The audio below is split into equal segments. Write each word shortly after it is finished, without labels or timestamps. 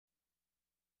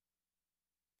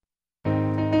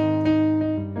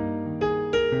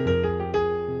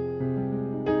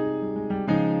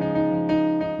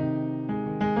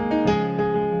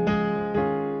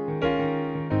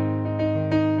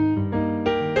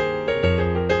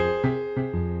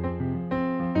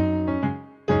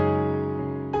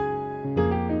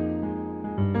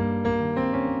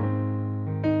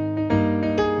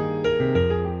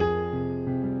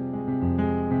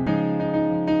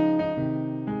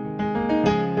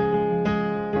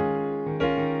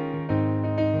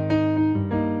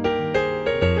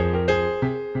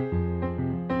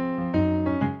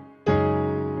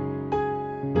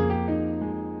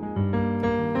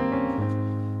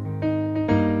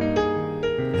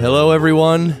Hello,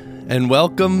 everyone, and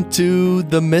welcome to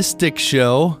The Mystic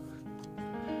Show.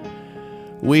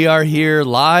 We are here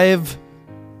live.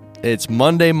 It's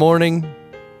Monday morning,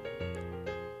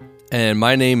 and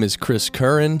my name is Chris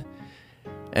Curran,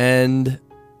 and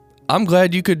I'm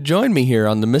glad you could join me here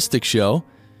on The Mystic Show.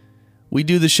 We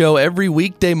do the show every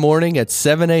weekday morning at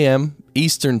 7 a.m.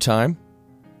 Eastern Time,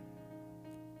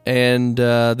 and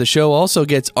the show also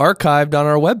gets archived on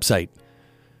our website,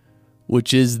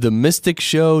 which is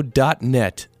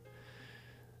themysticshow.net.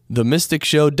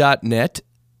 Themysticshow.net.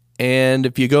 And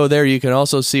if you go there, you can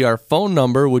also see our phone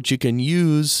number, which you can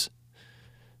use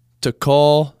to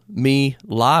call me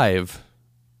live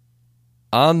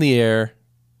on the air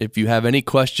if you have any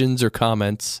questions or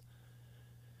comments.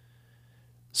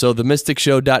 So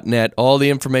themysticshow.net, all the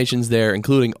information's there,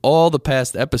 including all the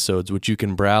past episodes, which you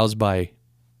can browse by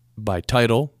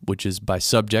title, which is by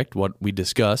subject, what we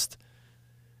discussed.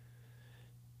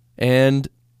 And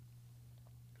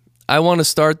I want to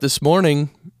start this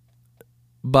morning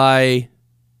by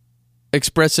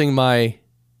expressing my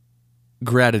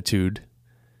gratitude.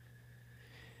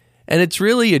 And it's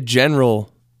really a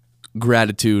general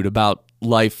gratitude about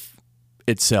life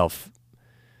itself.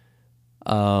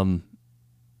 I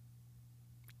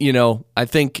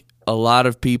think a lot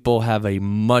of people have a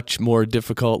much more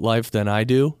difficult life than I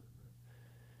do.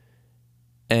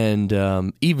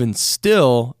 And even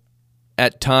still,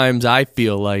 at times I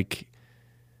feel like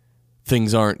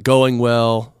things aren't going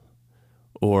well,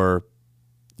 or,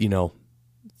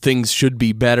 things should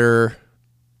be better.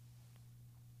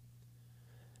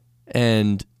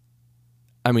 And,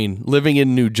 living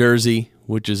in New Jersey,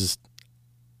 which is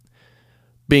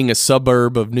being a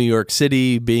suburb of New York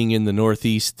City, being in the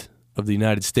Northeast of the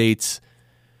United States,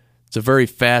 it's a very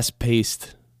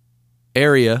fast-paced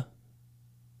area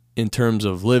in terms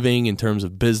of living, in terms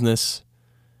of business.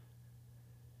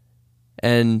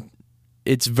 And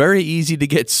it's very easy to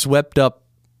get swept up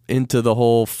into the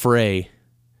whole fray.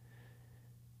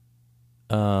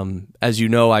 As you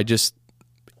know,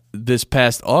 this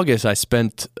past August, I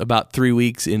spent about 3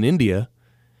 weeks in India,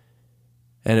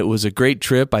 and it was a great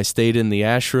trip. I stayed in the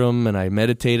ashram, and I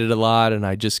meditated a lot, and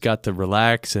I just got to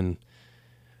relax and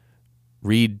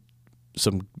read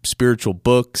some spiritual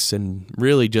books and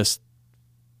really just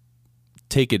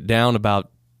take it down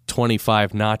about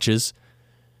 25 notches.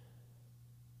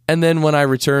 And then when I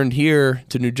returned here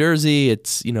to New Jersey,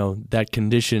 it's, that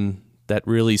condition, that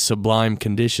really sublime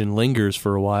condition lingers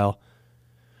for a while.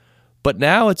 But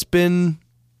now it's been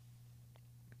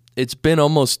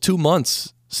almost 2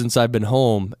 months since I've been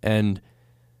home, and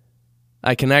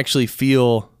I can actually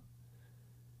feel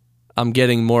I'm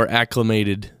getting more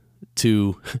acclimated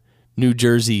to New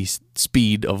Jersey's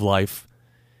speed of life.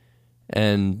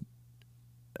 And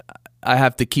I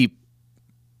have to keep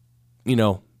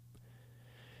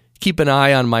an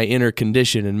eye on my inner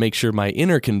condition and make sure my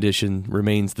inner condition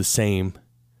remains the same.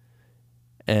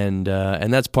 And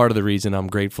that's part of the reason I'm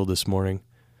grateful this morning.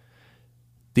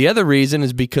 The other reason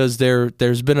is because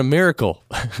there's been a miracle.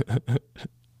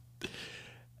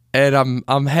 And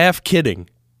I'm half kidding,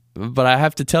 but I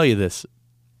have to tell you this.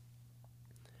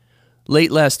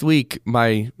 Late last week,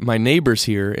 my neighbors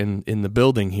here in the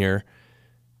building here,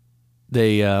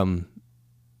 they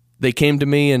came to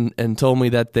me and told me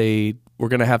that we're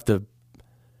going to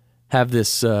have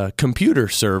this computer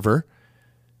server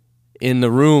in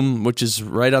the room, which is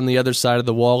right on the other side of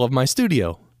the wall of my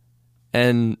studio.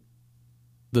 And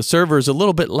the server is a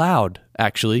little bit loud,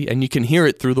 actually, and you can hear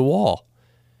it through the wall.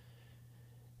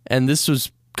 And this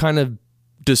was kind of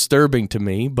disturbing to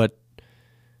me, but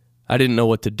I didn't know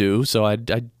what to do, so I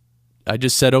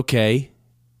just said okay,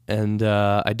 and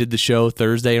I did the show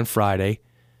Thursday and Friday.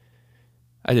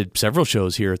 I did several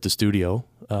shows here at the studio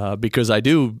because I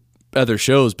do other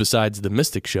shows besides the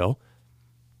Mystic Show.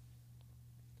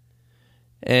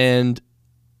 And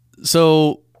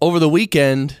so over the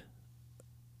weekend,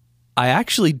 I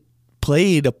actually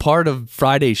played a part of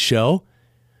Friday's show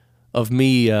of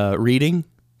me reading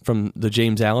from the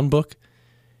James Allen book.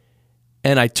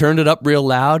 And I turned it up real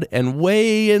loud, and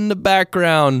way in the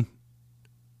background,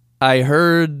 I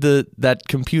heard that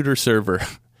computer server.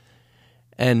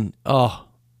 And,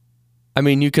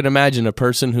 you can imagine a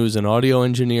person who's an audio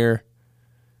engineer,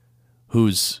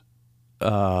 who's,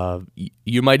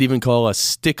 you might even call a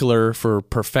stickler for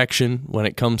perfection when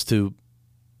it comes to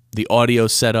the audio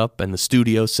setup and the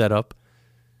studio setup.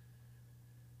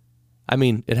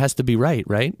 It has to be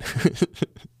right?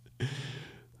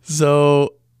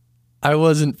 So I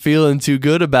wasn't feeling too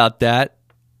good about that,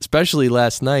 especially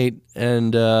last night.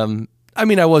 And,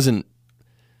 I wasn't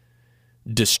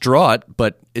distraught,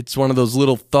 but it's one of those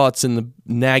little thoughts in the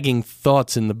nagging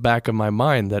thoughts in the back of my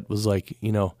mind that was like,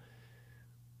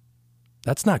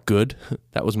 that's not good.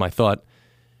 That was my thought.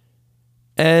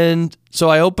 And so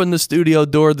I opened the studio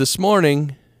door this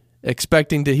morning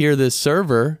expecting to hear this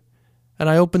server, and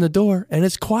I opened the door and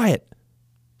it's quiet.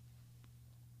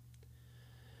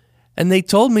 And they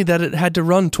told me that it had to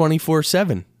run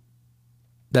 24/7,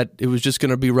 that it was just going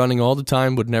to be running all the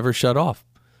time, would never shut off.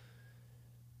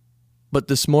 But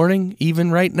this morning,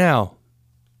 even right now,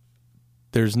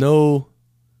 there's no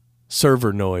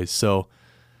server noise. So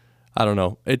I don't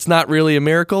know. It's not really a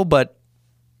miracle, but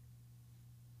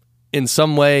in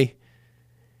some way,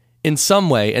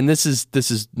 and this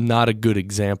is not a good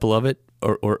example of it,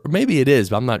 or maybe it is,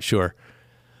 but I'm not sure.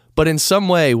 But in some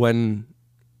way, when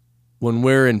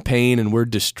we're in pain and we're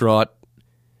distraught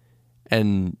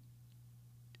and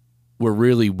we're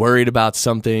really worried about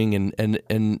something,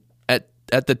 and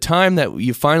at the time that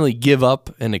you finally give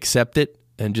up and accept it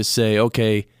and just say,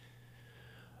 okay,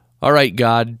 all right,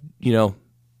 God,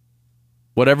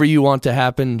 whatever you want to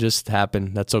happen, just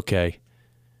happen. That's okay.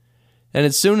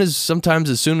 And sometimes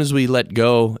as soon as we let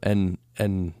go and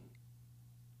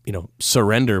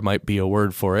surrender might be a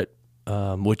word for it,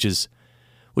 which is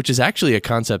actually a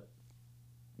concept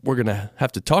we're going to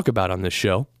have to talk about on this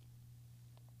show.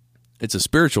 It's a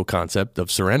spiritual concept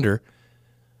of surrender.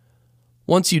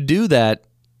 Once you do that,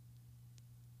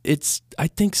 I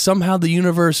think somehow the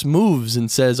universe moves and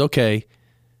says, okay,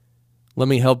 let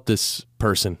me help this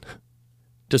person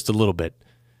just a little bit.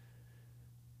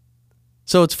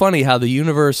 So it's funny how the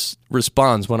universe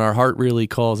responds when our heart really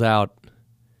calls out.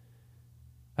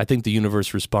 I think the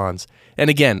universe responds. And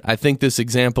again, I think this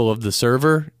example of the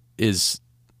server is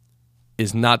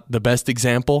not the best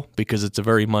example because it's a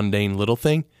very mundane little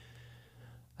thing.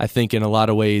 I think in a lot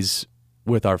of ways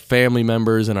with our family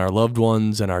members and our loved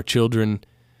ones and our children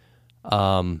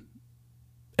and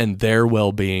their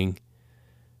well-being,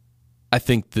 I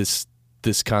think this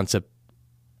concept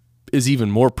is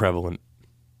even more prevalent.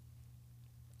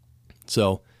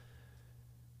 So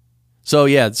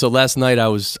last night I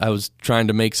was trying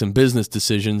to make some business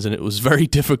decisions and it was very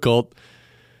difficult.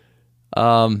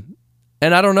 And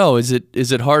I don't know, is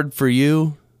it hard for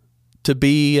you to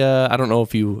be, I don't know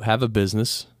if you have a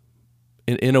business.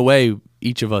 In a way,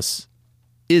 each of us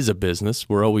is a business.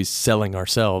 We're always selling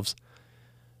ourselves.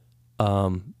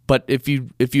 But if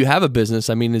you have a business,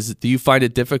 I mean, do you find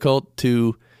it difficult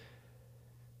to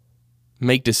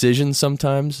make decisions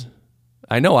sometimes?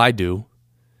 I know I do,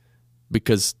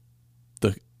 because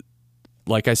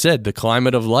like I said, the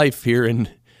climate of life here in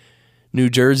New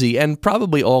Jersey and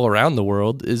probably all around the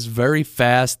world is very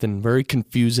fast and very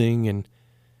confusing,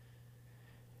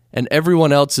 and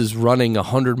everyone else is running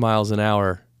 100 miles an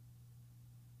hour.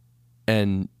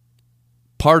 And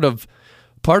part of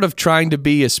trying to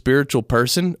be a spiritual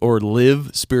person, or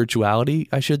live spirituality,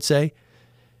 I should say,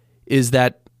 is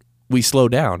that we slow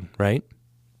down, right?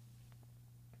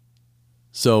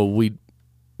 So we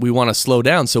want to slow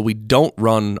down so we don't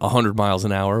run 100 miles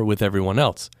an hour with everyone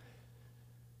else,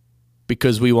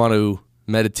 because we want to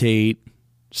meditate,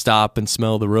 stop and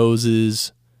smell the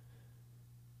roses,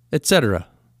 etc.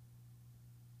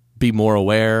 Be more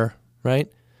aware,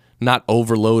 right? Not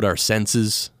overload our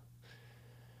senses.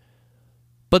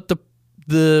 But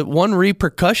the one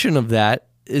repercussion of that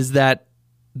is that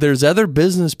there's other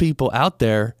business people out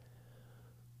there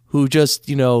who just,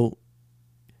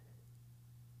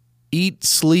 eat,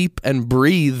 sleep, and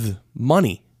breathe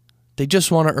money. They just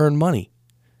want to earn money.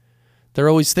 They're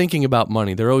always thinking about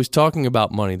money. They're always talking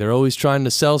about money. They're always trying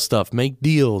to sell stuff, make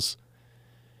deals.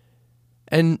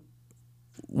 And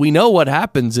we know what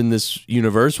happens in this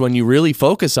universe when you really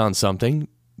focus on something.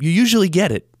 You usually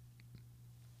get it.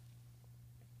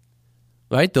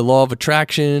 Right? The law of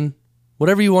attraction,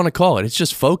 whatever you want to call it. It's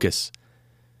just focus.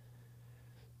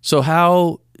 So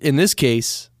how, in my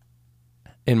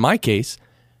case,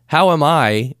 how am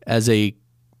I, as a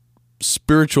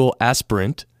spiritual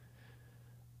aspirant,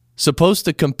 supposed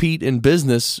to compete in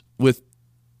business with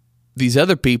these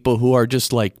other people who are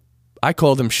just like, I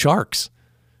call them sharks.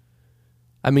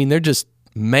 I mean, they're just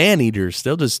man-eaters.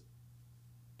 They'll just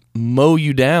mow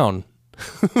you down.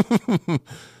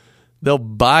 They'll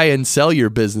buy and sell your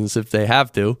business if they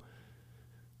have to.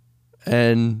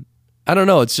 And I don't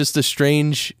know, it's just a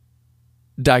strange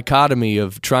dichotomy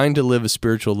of trying to live a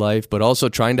spiritual life, but also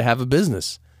trying to have a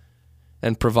business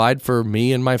and provide for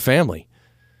me and my family.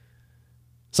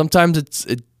 Sometimes it's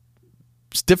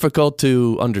difficult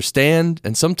to understand,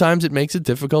 and sometimes it makes it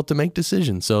difficult to make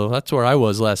decisions. So that's where I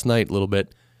was last night a little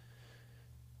bit.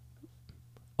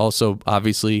 Also,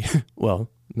 obviously, well,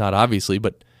 not obviously,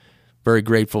 but very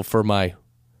grateful for my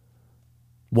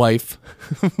wife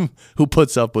who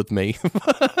puts up with me.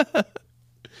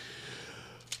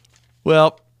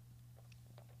 Well,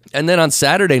 and then on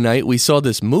Saturday night, we saw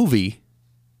this movie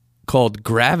called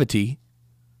Gravity.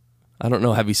 I don't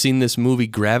know. Have you seen this movie,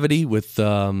 Gravity, with,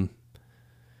 oh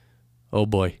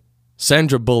boy,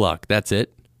 Sandra Bullock? That's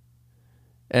it.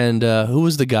 And who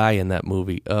was the guy in that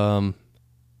movie? I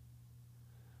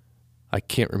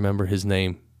can't remember his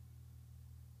name.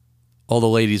 All the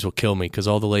ladies will kill me because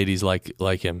all the ladies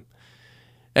like him.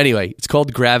 Anyway, it's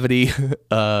called Gravity.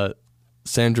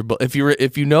 Sandra Bullock.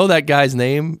 If you know that guy's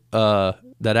name,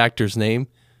 that actor's name,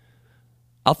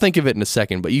 I'll think of it in a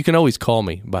second. But you can always call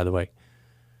me, by the way.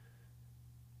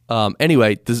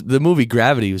 Anyway, the movie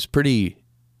Gravity was pretty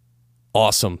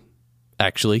awesome,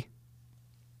 actually.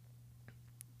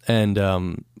 And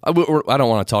I don't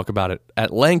want to talk about it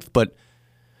at length, but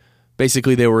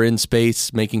basically they were in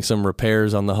space making some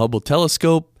repairs on the Hubble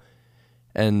telescope,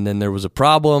 and then there was a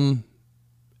problem,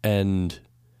 and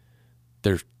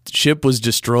their ship was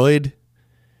destroyed,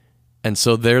 and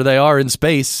so there they are in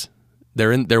space.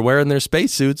 They're wearing their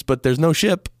spacesuits, but there's no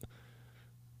ship.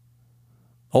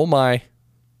 Oh my.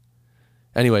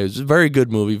 Anyway, it was a very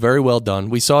good movie, very well done.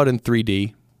 We saw it in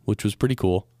 3D, which was pretty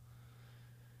cool.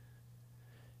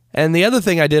 And the other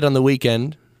thing I did on the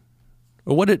weekend,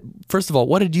 first of all,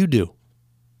 what did you do?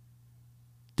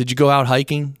 Did you go out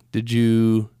hiking? Did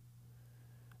you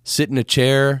sit in a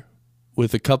chair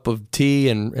with a cup of tea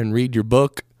and read your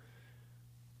book?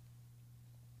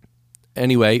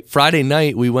 Anyway, Friday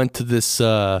night we went to this,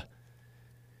 it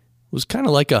was kind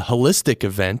of like a holistic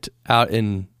event out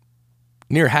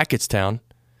near Hackettstown.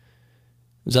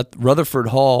 It was at Rutherford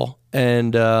Hall,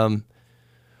 and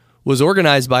was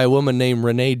organized by a woman named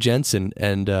Renee Jensen.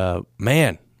 And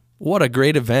man, what a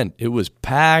great event. It was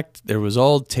packed. There was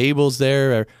all tables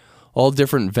there. All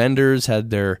different vendors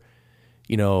had their,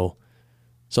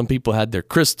 some people had their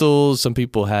crystals. Some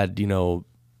people had,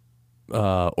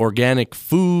 organic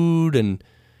food, and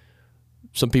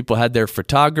some people had their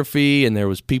photography, and there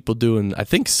was people doing, I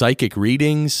think, psychic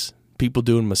readings, people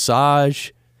doing massage,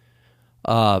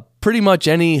 pretty much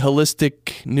any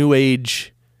holistic New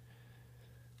Age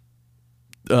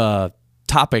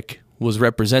topic was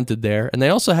represented there. And they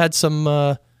also had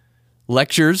some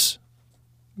lectures,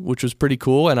 which was pretty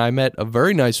cool. And I met a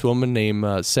very nice woman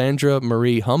named Sandra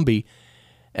Marie Humby,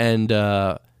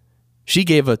 and she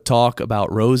gave a talk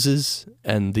about roses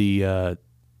and the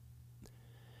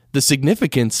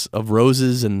significance of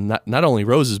roses, and not only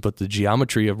roses, but the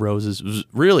geometry of roses. It was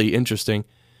really interesting.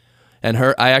 And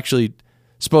I actually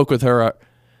spoke with her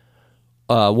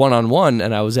one-on-one,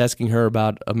 and I was asking her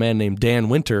about a man named Dan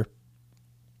Winter,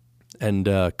 and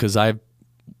because I've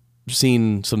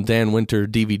seen some Dan Winter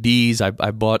DVDs,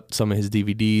 I bought some of his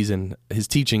DVDs, and his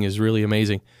teaching is really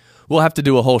amazing. We'll have to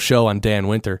do a whole show on Dan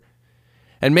Winter,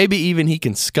 and maybe even he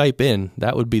can Skype in.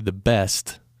 That would be the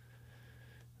best.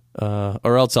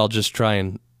 Or else I'll just try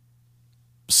and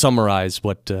summarize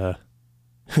what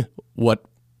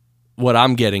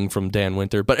I'm getting from Dan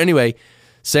Winter. But anyway,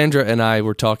 Sandra and I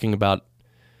were talking about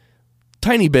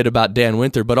tiny bit about Dan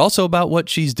Winter, but also about what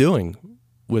she's doing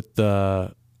with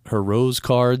her rose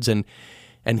cards. And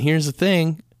here's the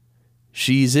thing.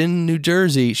 She's in New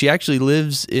Jersey. She actually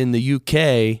lives in the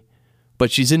UK,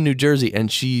 but she's in New Jersey,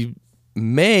 and she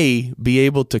may be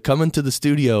able to come into the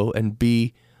studio and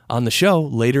be on the show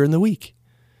later in the week.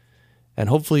 And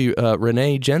hopefully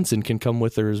Renee Jensen can come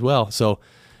with her as well. So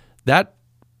that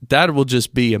will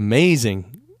just be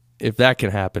amazing if that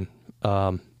can happen.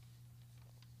 So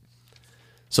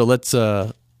let's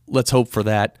hope for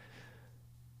that.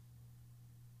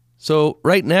 So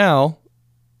right now,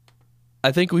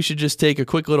 I think we should just take a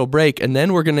quick little break, and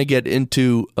then we're going to get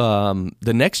into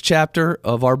the next chapter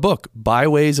of our book,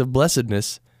 Byways of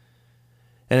Blessedness.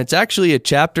 And it's actually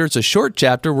it's a short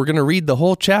chapter. We're going to read the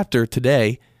whole chapter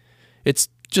today. It's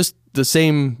just the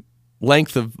same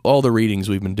length of all the readings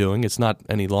we've been doing. It's not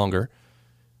any longer.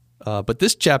 But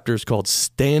this chapter is called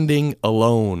Standing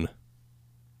Alone.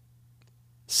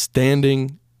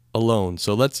 Standing Alone.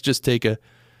 So let's just take a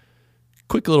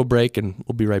quick little break, and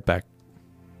we'll be right back.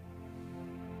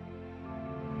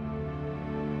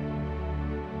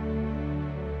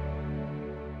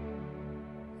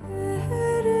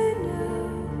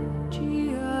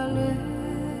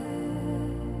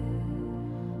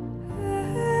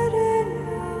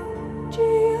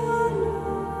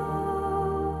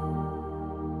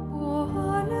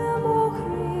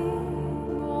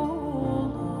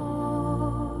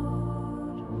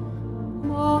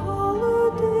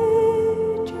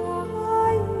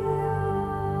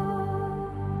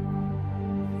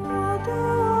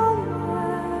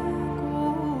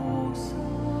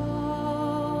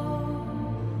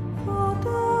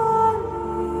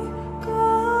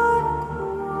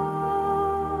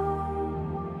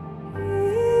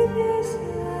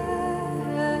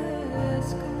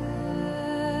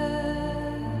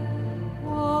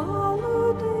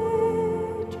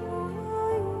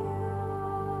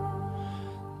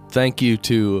 thank you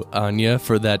to Anya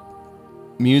for that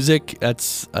music.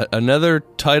 That's another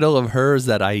title of hers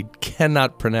that I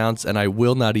cannot pronounce, and I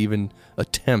will not even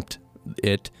attempt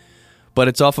it. But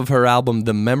it's off of her album,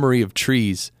 The Memory of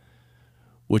Trees,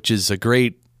 which is a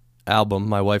great album.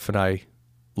 My wife and I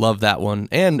love that one,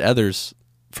 and others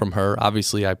from her.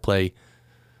 Obviously, I play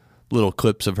little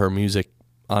clips of her music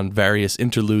on various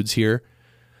interludes here.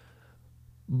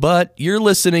 But you're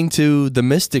listening to The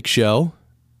Mystic Show,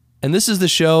 and this is the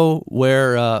show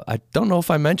where, I don't know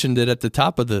if I mentioned it at the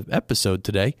top of the episode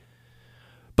today,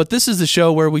 but this is the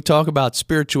show where we talk about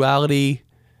spirituality,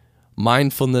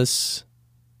 mindfulness,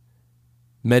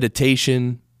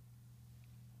 meditation,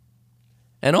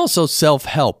 and also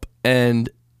self-help. And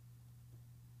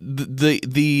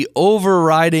the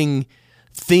overriding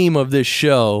theme of this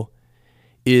show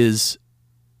is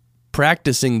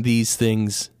practicing these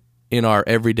things in our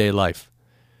everyday life.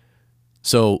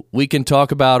 So we can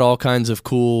talk about all kinds of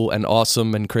cool and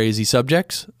awesome and crazy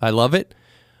subjects. I love it.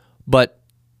 But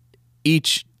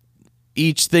each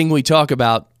thing we talk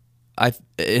about,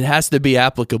 it has to be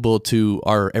applicable to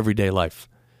our everyday life.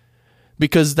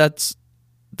 Because that's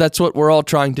what we're all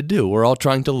trying to do. We're all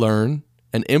trying to learn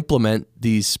and implement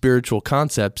these spiritual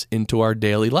concepts into our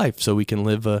daily life so we can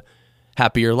live a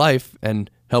happier life and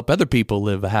help other people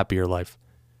live a happier life.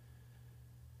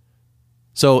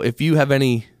 So if you have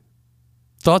any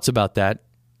thoughts about that,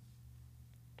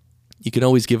 you can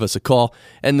always give us a call.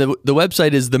 And the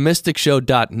website is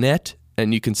themysticshow.net,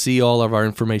 and you can see all of our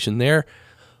information there.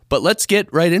 But let's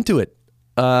get right into it.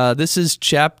 This is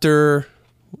chapter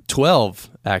 12,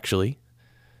 actually.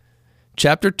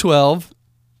 Chapter 12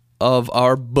 of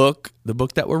our book, the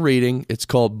book that we're reading. It's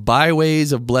called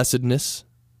Byways of Blessedness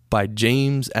by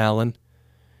James Allen.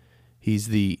 He's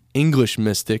the English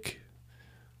mystic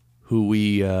who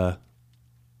we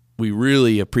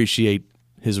really appreciate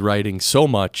his writing so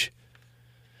much.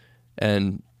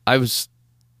 And I was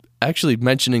actually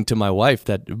mentioning to my wife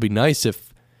that it would be nice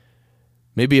if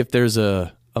there's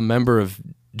a member of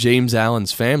James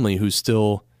Allen's family who's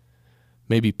still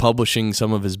maybe publishing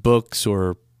some of his books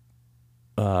or,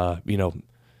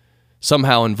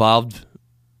 somehow involved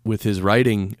with his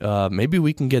writing, maybe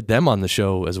we can get them on the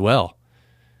show as well.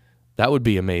 That would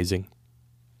be amazing.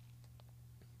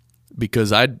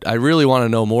 Because I really want to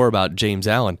know more about James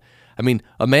Allen. I mean,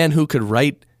 a man who could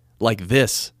write like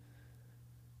this.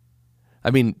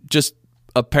 I mean, just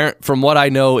apparent from what I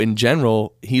know in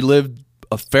general, he lived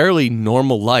a fairly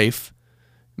normal life,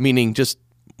 meaning just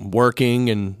working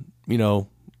and,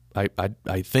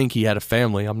 I think he had a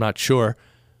family. I'm not sure.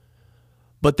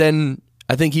 But then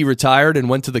I think he retired and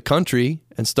went to the country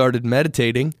and started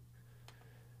meditating.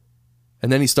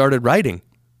 And then he started writing.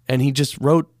 And he just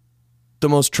wrote the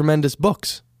most tremendous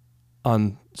books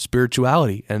on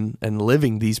spirituality and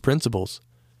living these principles.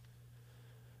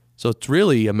 So it's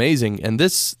really amazing. And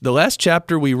the last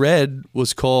chapter we read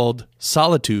was called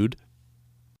Solitude,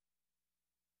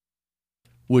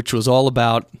 which was all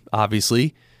about,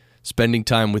 obviously, spending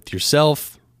time with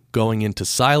yourself, going into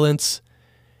silence.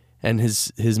 And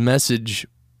his message,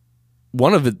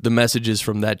 one of the messages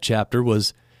from that chapter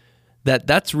was that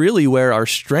that's really where our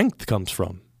strength comes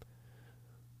from.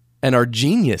 And our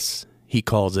genius, he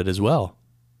calls it as well.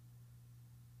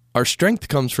 Our strength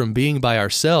comes from being by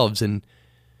ourselves and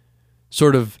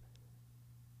sort of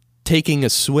taking a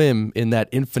swim in that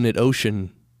infinite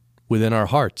ocean within our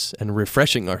hearts and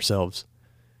refreshing ourselves.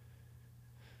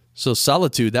 So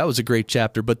Solitude, that was a great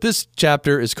chapter. But this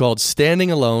chapter is called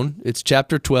Standing Alone. It's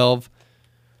chapter 12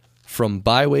 from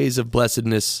Byways of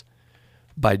Blessedness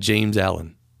by James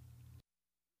Allen.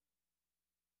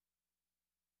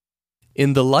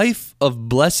 In the life of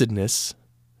blessedness,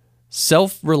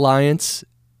 self-reliance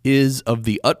is of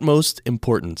the utmost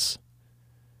importance.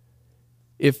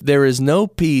 If there is no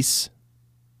peace,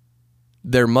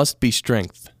 there must be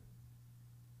strength.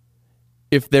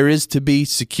 If there is to be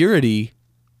security,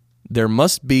 there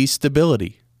must be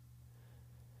stability.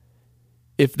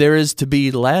 If there is to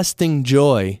be lasting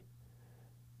joy,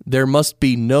 there must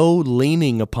be no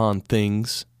leaning upon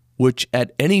things which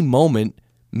at any moment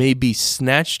may be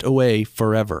snatched away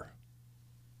forever.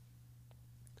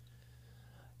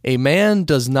 A man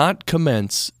does not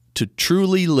commence to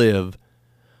truly live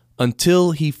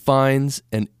until he finds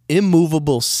an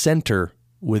immovable center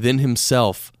within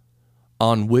himself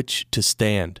on which to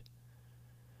stand,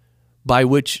 by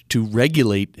which to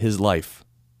regulate his life,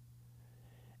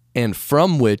 and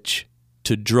from which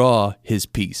to draw his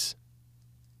peace.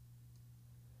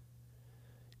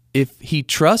 If he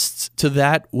trusts to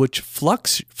that which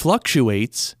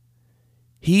fluctuates,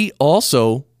 he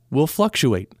also will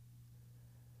fluctuate.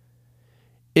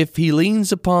 If he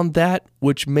leans upon that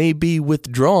which may be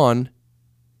withdrawn,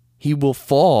 he will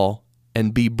fall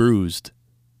and be bruised.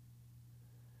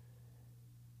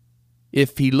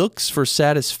 If he looks for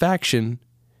satisfaction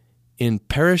in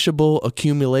perishable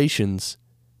accumulations,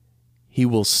 he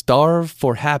will starve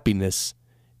for happiness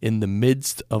in the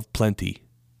midst of plenty.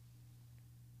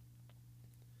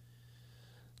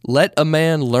 Let a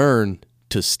man learn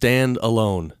to stand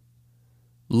alone,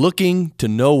 looking to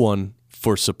no one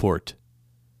for support,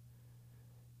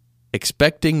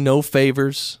 expecting no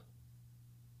favors,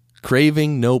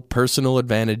 craving no personal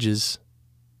advantages,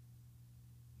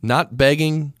 not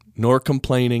begging nor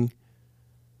complaining,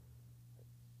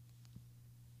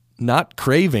 not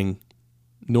craving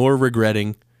nor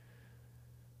regretting,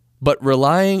 but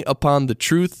relying upon the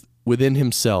truth within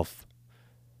himself,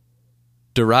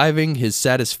 deriving his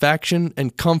satisfaction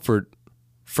and comfort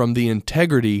from the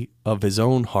integrity of his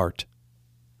own heart.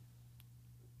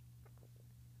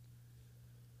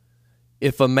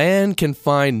 If a man can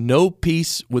find no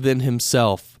peace within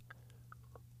himself,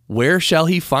 where shall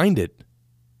he find it?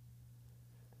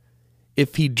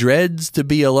 If he dreads to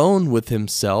be alone with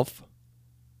himself,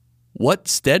 what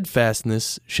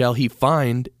steadfastness shall he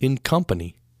find in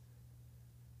company?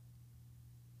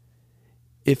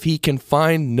 If he can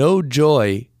find no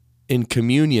joy in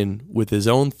communion with his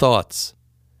own thoughts,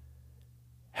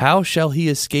 how shall he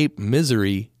escape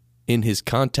misery in his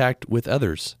contact with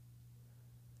others?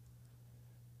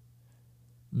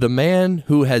 The man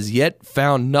who has yet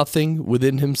found nothing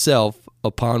within himself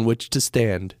upon which to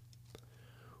stand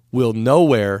will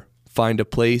nowhere find a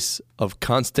place of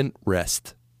constant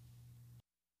rest.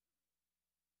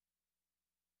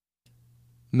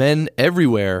 Men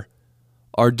everywhere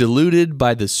are deluded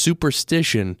by the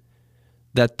superstition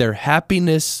that their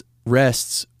happiness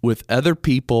rests with other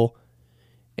people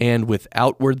and with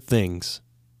outward things.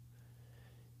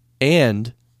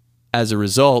 And, as a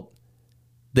result,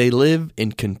 they live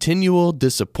in continual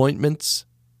disappointments,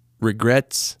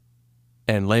 regrets,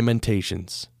 and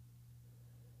lamentations.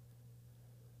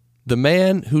 The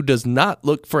man who does not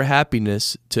look for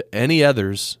happiness to any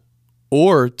others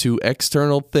or to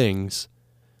external things,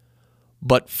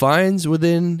 but finds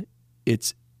within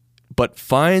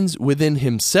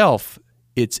himself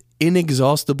its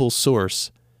inexhaustible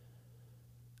source,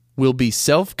 will be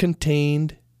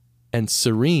self-contained and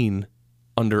serene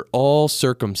under all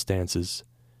circumstances,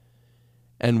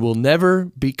 and will never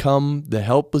become the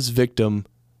helpless victim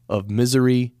of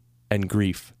misery and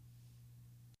grief.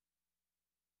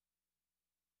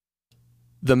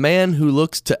 The man who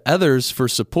looks to others for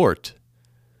support,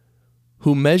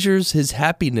 who measures his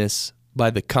happiness by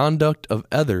the conduct of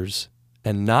others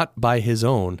and not by his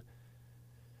own,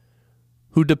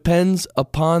 who depends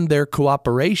upon their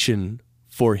cooperation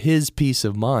for his peace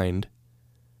of mind,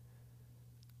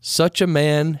 such a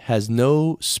man has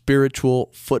no spiritual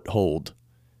foothold.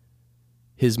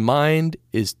 His mind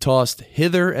is tossed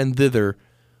hither and thither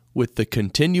with the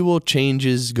continual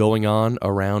changes going on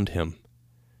around him,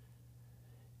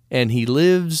 and he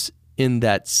lives in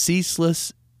that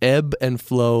ceaseless ebb and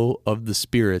flow of the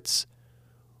spirits,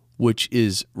 which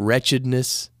is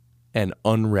wretchedness and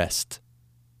unrest.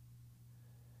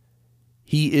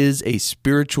 He is a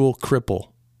spiritual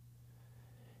cripple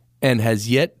and has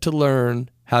yet to learn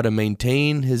how to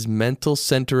maintain his mental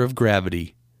center of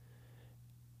gravity,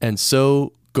 and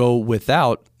so go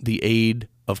without the aid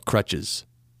of crutches.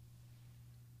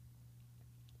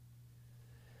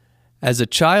 As a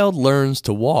child learns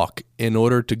to walk in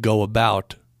order to go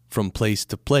about from place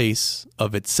to place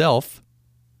of itself,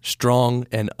 strong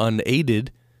and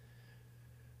unaided,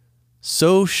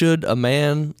 so should a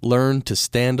man learn to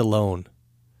stand alone,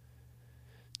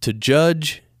 to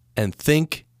judge and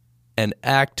think and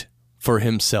act for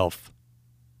himself,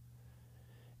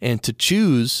 and to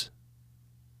choose,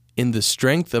 in the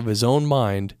strength of his own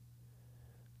mind,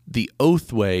 the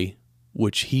oath way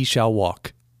which he shall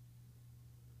walk.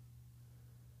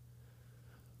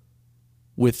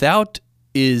 Without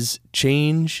is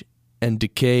change and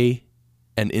decay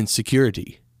and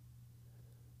insecurity.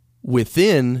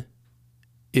 Within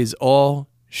is all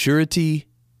surety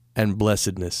and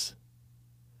blessedness.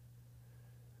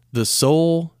 The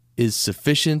soul is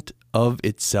sufficient of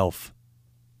itself.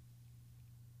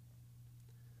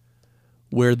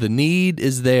 Where the need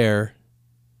is, there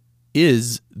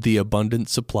is the abundant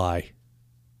supply.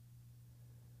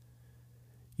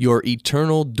 Your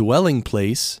eternal dwelling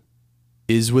place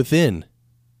is within.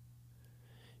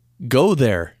 Go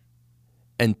there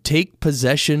and take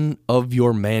possession of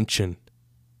your mansion.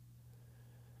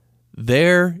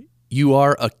 There you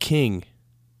are a king.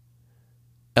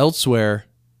 Elsewhere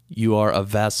you are a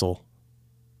vassal.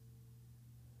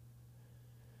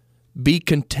 Be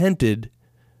contented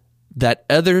that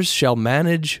others shall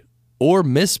manage or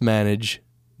mismanage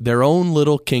their own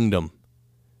little kingdom,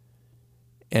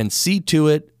 and see to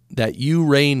it that you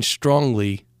reign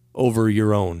strongly over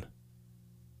your own.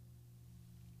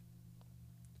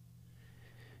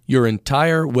 Your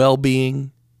entire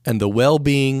well-being and the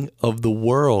well-being of the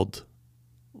world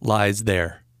lies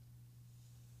there.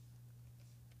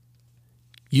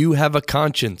 You have a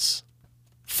conscience.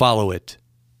 Follow it.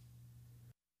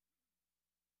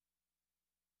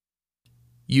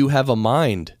 You have a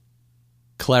mind.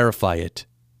 Clarify it.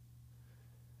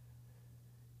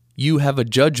 You have a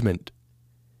judgment.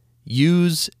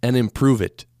 Use and improve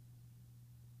it.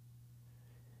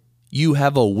 You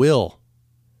have a will.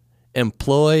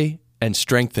 Employ and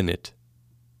strengthen it.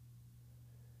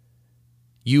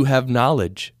 You have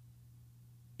knowledge.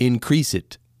 Increase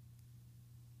it.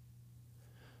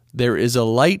 There is a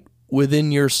light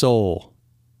within your soul.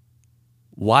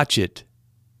 Watch it.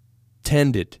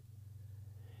 Tend it.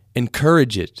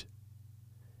 Encourage it.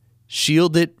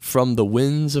 Shield it from the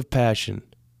winds of passion,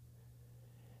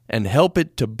 and help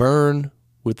it to burn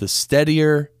with a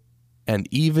steadier and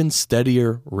even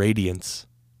steadier radiance.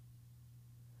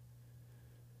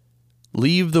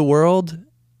 Leave the world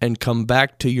and come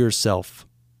back to yourself.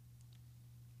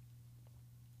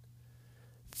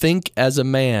 Think as a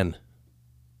man.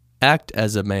 Act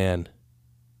as a man.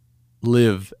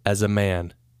 Live as a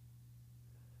man.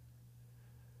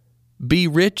 Be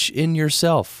rich in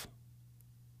yourself.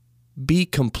 Be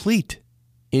complete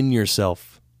in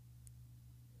yourself.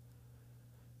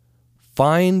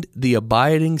 Find the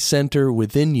abiding center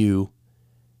within you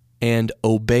and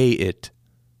obey it.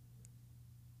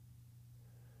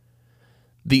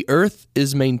 The earth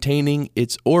is maintaining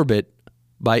its orbit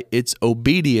by its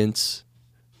obedience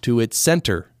to its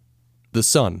center, the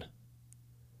sun.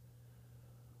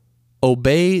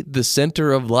 Obey the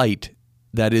center of light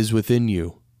that is within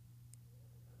you.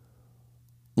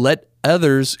 Let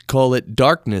others call it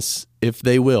darkness if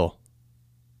they will.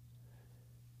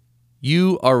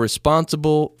 You are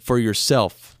responsible for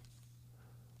yourself,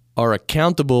 are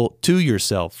accountable to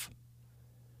yourself.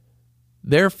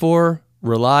 Therefore,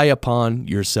 rely upon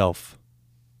yourself.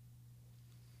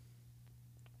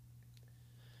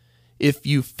 If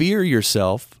you fear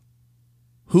yourself,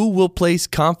 who will place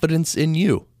confidence in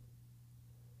you?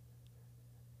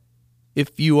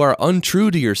 If you are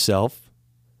untrue to yourself,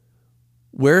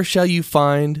 where shall you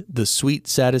find the sweet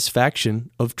satisfaction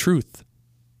of truth?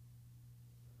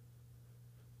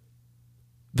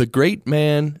 The great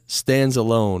man stands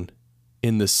alone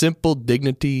in the simple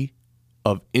dignity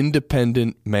of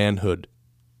independent manhood.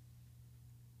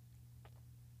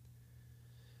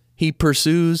 He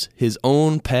pursues his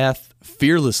own path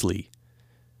fearlessly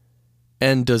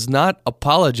and does not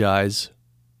apologize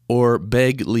or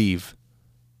beg leave.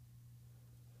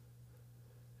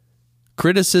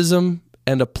 Criticism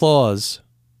and applause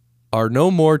are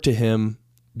no more to him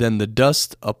than the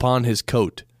dust upon his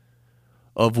coat,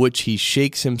 of which he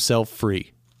shakes himself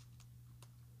free.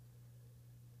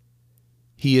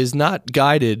 He is not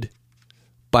guided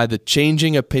by the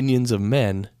changing opinions of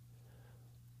men,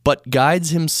 but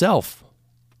guides himself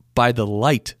by the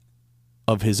light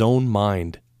of his own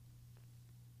mind.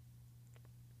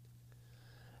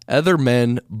 Other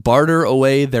men barter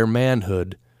away their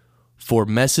manhood for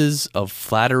messes of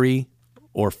flattery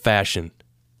or fashion.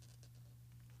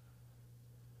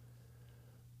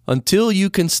 Until you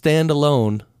can stand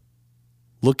alone,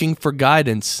 looking for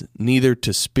guidance neither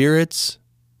to spirits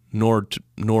nor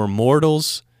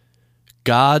mortals,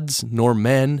 gods nor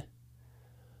men,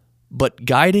 but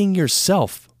guiding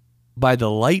yourself by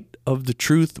the light of the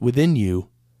truth within you,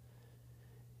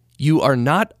 you are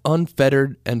not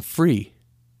unfettered and free,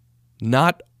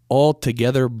 not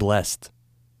altogether blessed.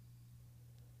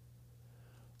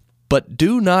 But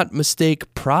do not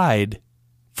mistake pride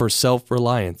for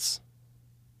self-reliance.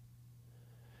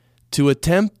 To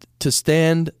attempt to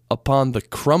stand upon the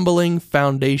crumbling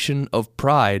foundation of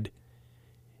pride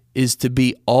is to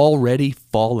be already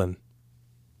fallen.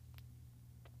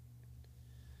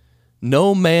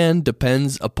 No man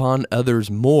depends upon others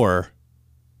more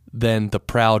than the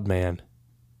proud man.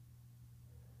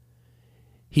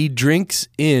 He drinks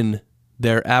in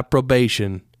their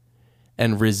approbation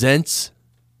and resents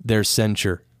their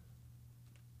censure.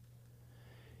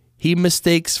 He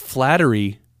mistakes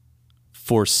flattery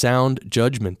for sound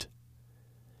judgment,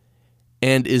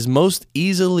 and is most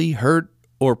easily hurt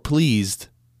or pleased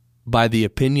by the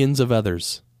opinions of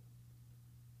others.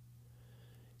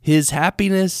 His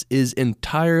happiness is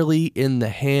entirely in the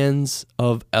hands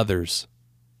of others.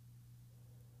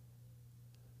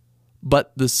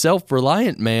 But the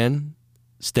self-reliant man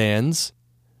stands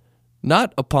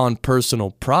not upon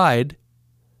personal pride,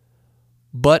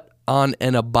 but on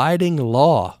an abiding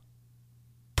law,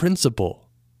 principle,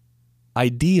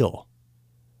 ideal,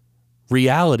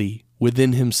 reality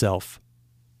within himself.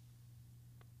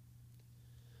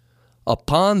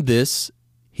 Upon this,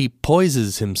 he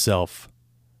poises himself,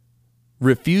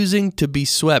 refusing to be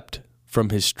swept from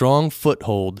his strong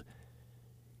foothold,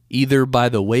 either by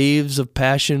the waves of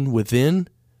passion within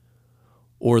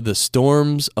or the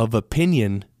storms of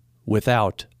opinion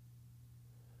without.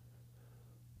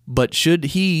 But should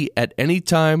he at any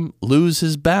time lose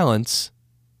his balance,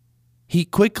 he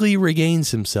quickly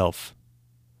regains himself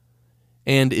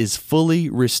and is fully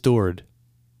restored.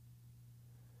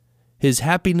 His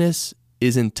happiness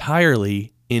is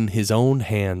entirely in his own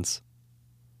hands.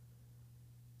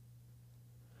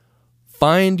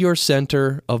 Find your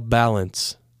center of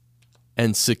balance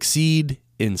and succeed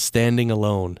in standing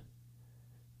alone.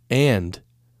 And,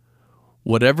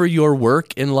 whatever your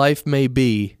work in life may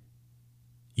be,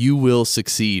 you will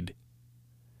succeed.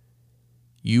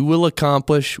 You will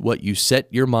accomplish what you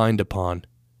set your mind upon.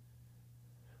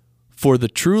 For the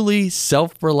truly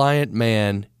self-reliant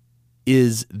man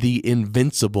is the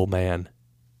invincible man.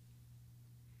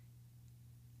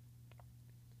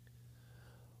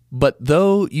 But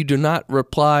though you do not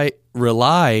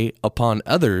rely upon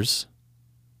others,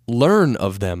 learn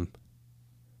of them.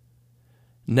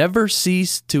 Never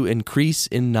cease to increase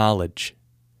in knowledge,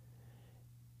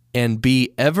 and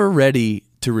be ever ready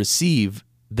to receive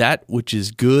that which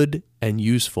is good and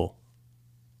useful.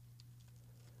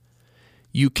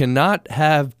 You cannot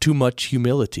have too much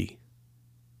humility.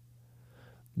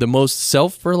 The most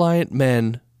self-reliant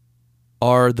men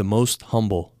are the most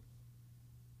humble.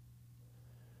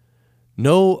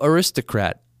 No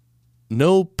aristocrat,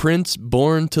 no prince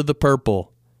born to the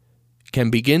purple, can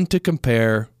begin to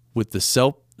compare with the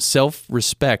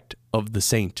self-respect of the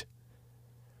saint.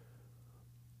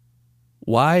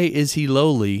 Why is he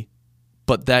lowly,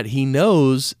 but that he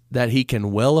knows that he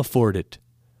can well afford it,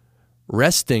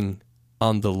 resting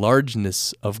on the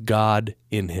largeness of God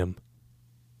in him?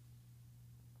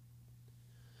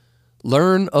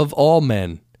 Learn of all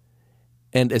men,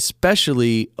 and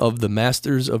especially of the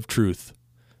masters of truth.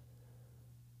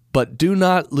 But do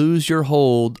not lose your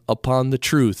hold upon the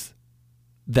truth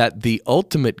that the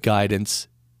ultimate guidance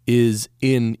is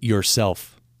in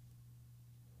yourself.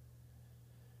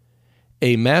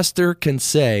 A master can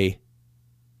say,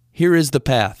 "Here is the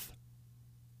path,"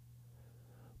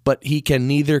 but he can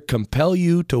neither compel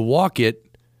you to walk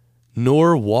it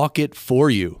nor walk it for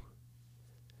you.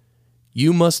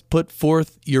 You must put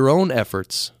forth your own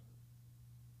efforts,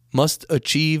 must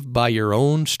achieve by your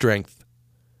own strength,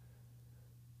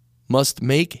 must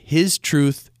make his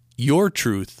truth your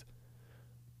truth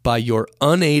by your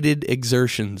unaided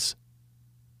exertions.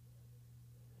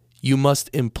 You must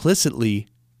implicitly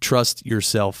trust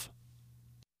yourself.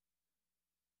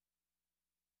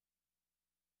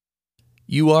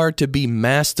 You are to be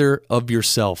master of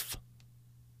yourself,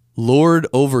 lord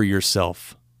over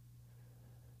yourself,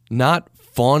 not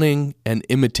fawning and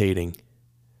imitating,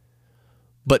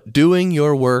 but doing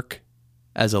your work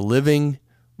as a living,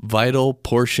 vital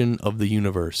portion of the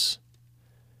universe.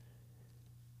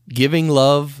 Giving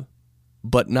love,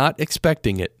 but not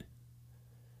expecting it.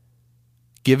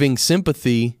 Giving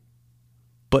sympathy,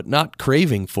 but not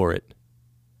craving for it.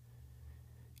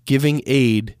 Giving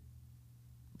aid,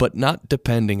 but not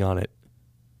depending on it.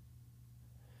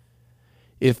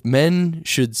 If men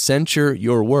should censure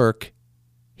your work,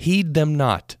 heed them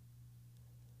not.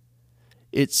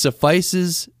 It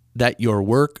suffices that your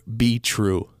work be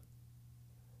true.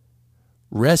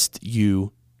 Rest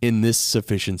you in this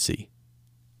sufficiency.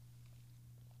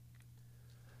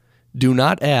 Do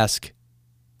not ask,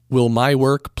 "Will my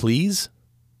work please?"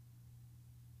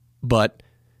 But,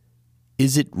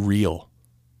 "Is it real?"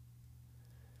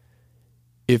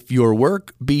 If your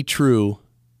work be true,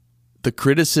 the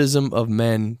criticism of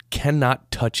men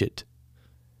cannot touch it.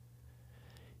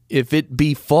 If it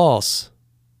be false,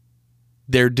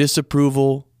 their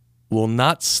disapproval will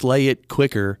not slay it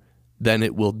quicker than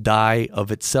it will die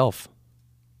of itself.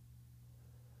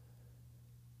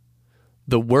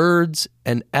 The words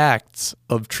and acts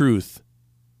of truth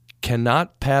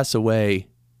cannot pass away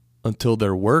until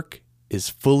their work is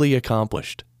fully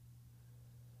accomplished.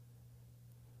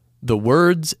 The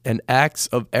words and acts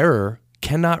of error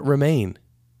cannot remain,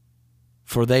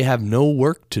 for they have no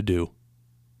work to do.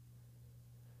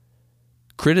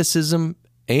 Criticism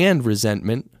and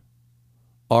resentment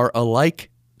are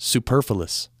alike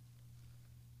superfluous.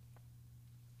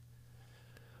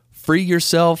 Free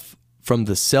yourself from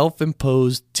the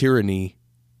self-imposed tyranny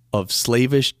of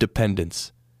slavish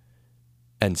dependence,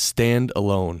 and stand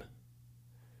alone.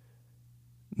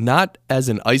 Not as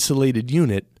an isolated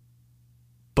unit,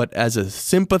 but as a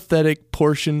sympathetic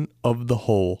portion of the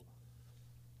whole.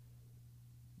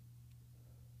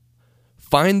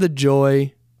 Find the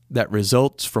joy that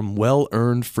results from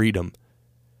well-earned freedom,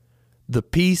 the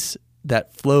peace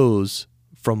that flows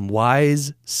from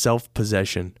wise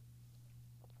self-possession,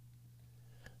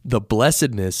 the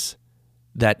blessedness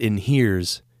that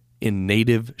inheres in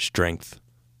native strength.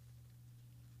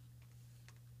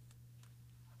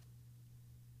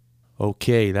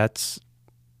 Okay, that's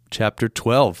chapter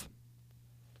 12.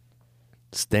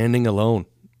 Standing alone.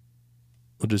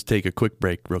 We'll just take a quick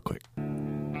break real quick.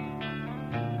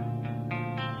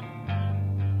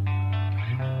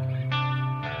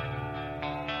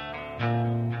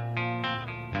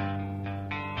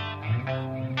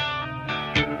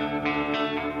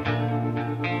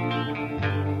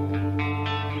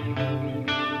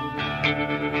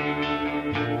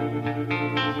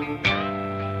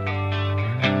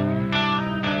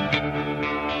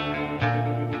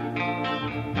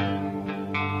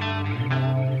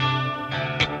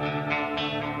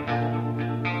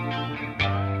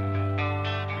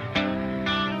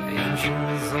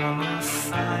 Angels on the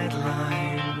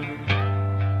sideline,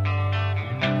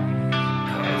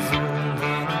 puzzled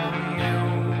and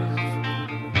amused.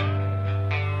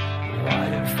 Why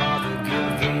did Father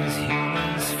give these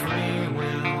humans free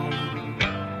will?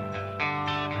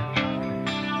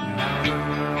 Now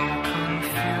they're all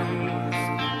confused.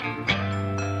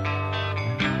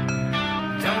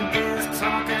 Don't these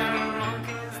talking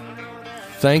monkeys know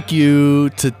that? Thank you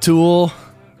to Tool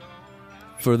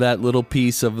for that little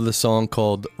piece of the song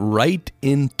called Right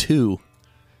in Two.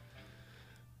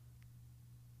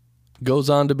 Goes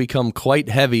on to become quite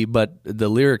heavy, but the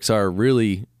lyrics are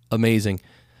really amazing.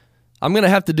 I'm going to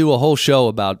have to do a whole show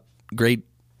about great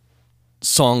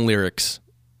song lyrics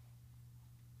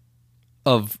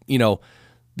of,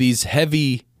 these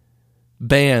heavy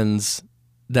bands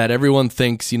that everyone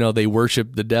thinks, they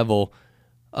worship the devil.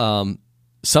 Some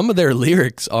of their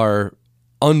lyrics are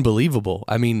unbelievable.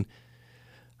 I mean,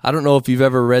 I don't know if you've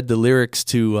ever read the lyrics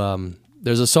to,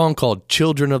 there's a song called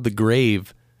Children of the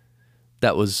Grave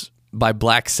that was by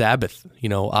Black Sabbath,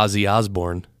 Ozzy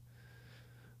Osbourne,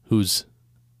 who's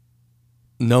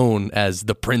known as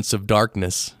the Prince of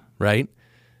Darkness, right?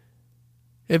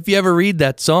 If you ever read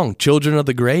that song, Children of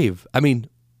the Grave, I mean,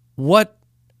 what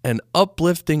an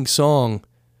uplifting song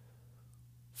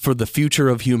for the future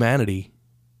of humanity.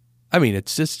 I mean,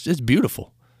 it's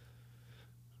beautiful.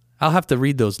 I'll have to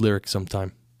read those lyrics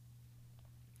sometime.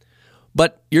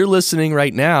 But you're listening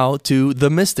right now to The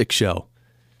Mystic Show,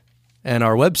 and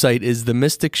our website is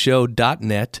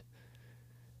themysticshow.net,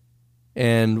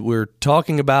 and we're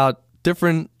talking about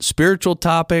different spiritual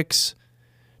topics,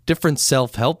 different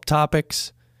self-help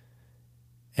topics,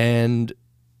 and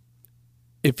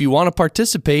if you want to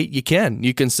participate, you can.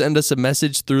 You can send us a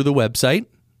message through the website.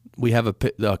 We have a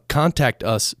Contact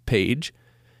Us page,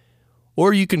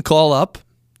 or you can call up.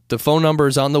 The phone number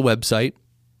is on the website.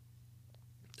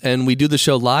 And we do the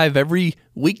show live every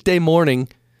weekday morning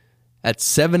at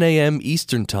 7 a.m.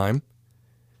 Eastern Time.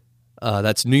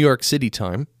 That's New York City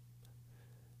time.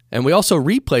 And we also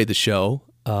replay the show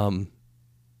in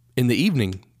the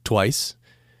evening twice.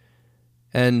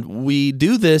 And we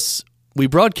do this, we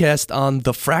broadcast on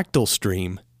the Fractal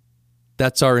Stream.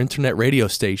 That's our internet radio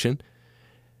station.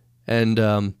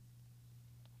 And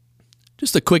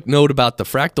just a quick note about the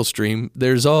Fractal Stream.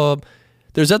 There's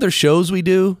other shows we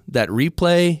do that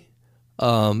replay,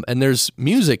 and there's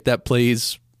music that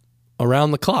plays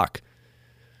around the clock.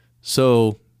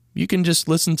 So you can just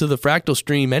listen to the Fractal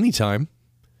Stream anytime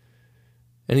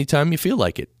you feel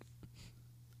like it.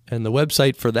 And the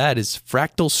website for that is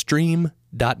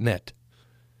fractalstream.net.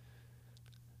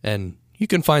 And you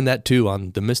can find that too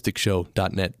on the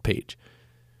mysticshow.net page.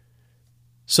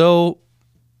 So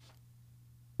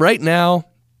right now,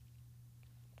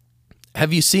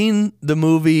 have you seen the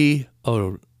movie?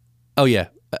 Oh yeah,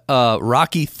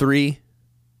 Rocky 3.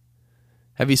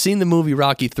 Have you seen the movie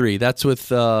Rocky 3? That's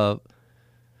with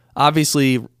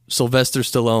obviously Sylvester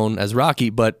Stallone as Rocky,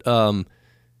 but I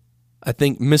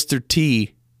think Mr.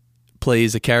 T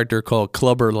plays a character called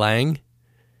Clubber Lang,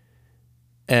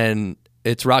 and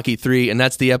it's Rocky 3, and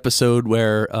that's the episode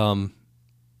where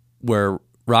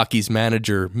Rocky's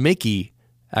manager Mickey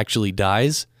actually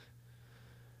dies.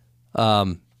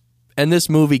 And this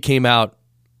movie came out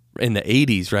in the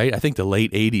 80s, right? I think the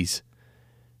late 80s.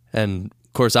 And,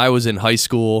 of course, I was in high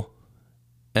school,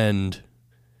 and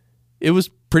it was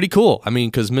pretty cool. I mean,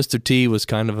 because Mr. T was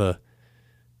kind of a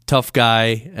tough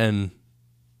guy, and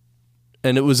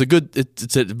it was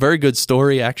it's a very good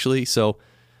story, actually. So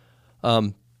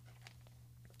But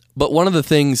one of the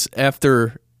things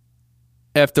after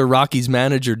Rocky's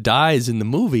manager dies in the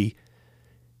movie,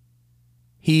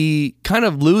 he kind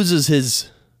of loses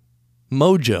his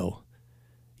mojo.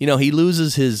 You know, he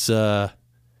loses his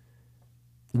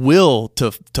will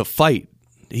to fight.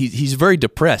 He's very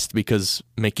depressed because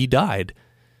Mickey died.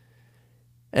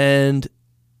 And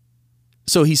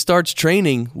so he starts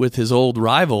training with his old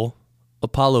rival,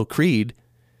 Apollo Creed.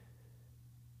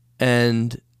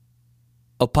 And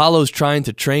Apollo's trying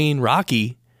to train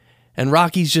Rocky, and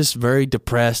Rocky's just very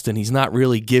depressed, and he's not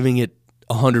really giving it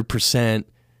 100%.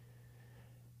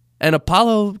 And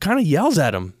Apollo kind of yells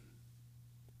at him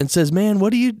and says, "Man,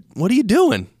 what are you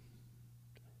doing?"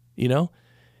 You know,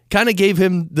 kind of gave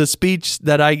him the speech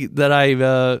that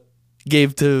I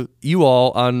gave to you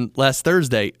all on last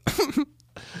Thursday.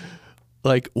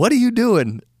 Like, what are you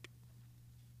doing?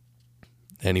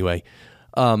 Anyway,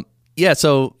 yeah.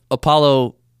 So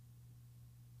Apollo,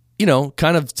 you know,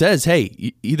 kind of says, "Hey,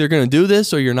 you're either going to do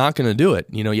this or you're not going to do it.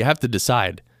 You know, you have to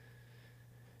decide."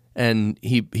 And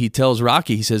he tells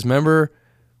Rocky, he says, remember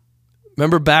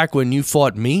back when you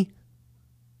fought me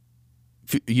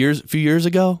a few years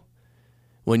ago,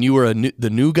 when you were the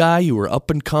new guy, you were up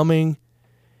and coming,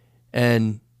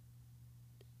 and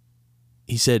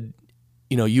he said,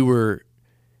 you know, you were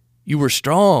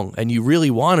strong and you really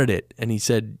wanted it. And he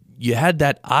said, you had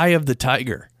that eye of the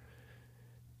tiger,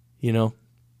 you know,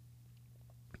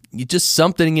 you just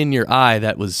something in your eye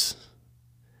that was,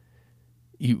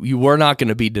 you were not going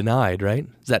to be denied, right?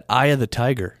 It's that eye of the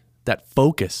tiger, that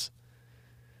focus.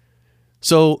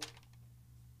 So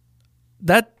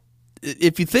that,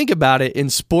 if you think about it,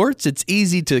 in sports, it's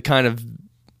easy to kind of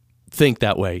think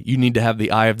that way. You need to have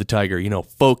the eye of the tiger, you know,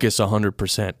 focus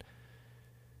 100%.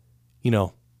 You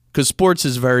know, because sports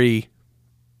is very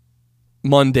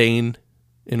mundane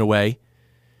in a way.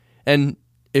 And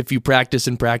if you practice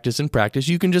and practice and practice,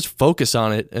 you can just focus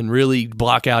on it and really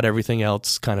block out everything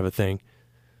else, kind of a thing.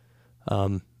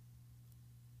 I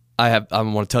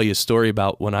want to tell you a story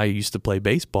about when I used to play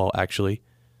baseball, actually.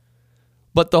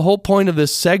 But the whole point of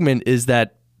this segment is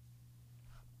that,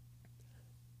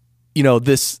 you know,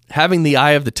 this having the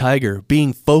eye of the tiger,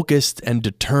 being focused and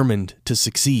determined to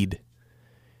succeed.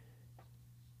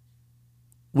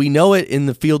 We know it in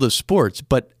the field of sports,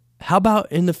 but how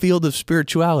about in the field of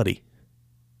spirituality?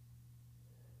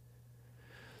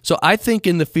 So I think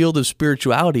in the field of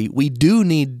spirituality, we do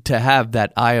need to have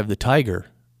that eye of the tiger,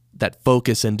 that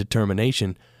focus and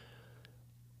determination.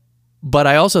 But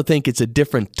I also think it's a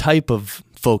different type of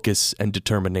focus and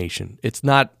determination. It's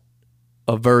not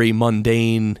a very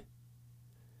mundane,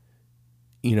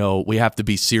 you know, we have to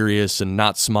be serious and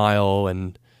not smile,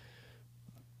 and,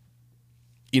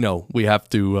 you know, we have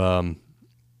to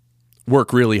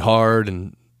work really hard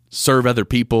and serve other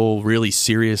people really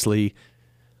seriously.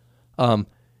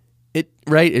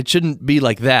 It shouldn't be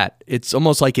like that. It's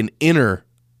almost like an inner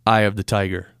eye of the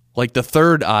tiger, like the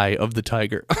third eye of the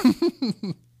tiger.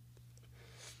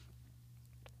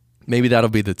 Maybe that'll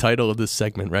be the title of this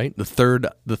segment, right? The third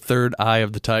eye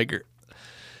of the tiger.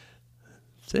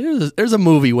 So there's a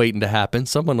movie waiting to happen.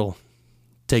 Someone will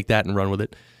take that and run with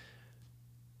it.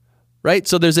 Right?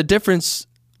 So there's a difference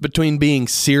between being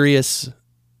serious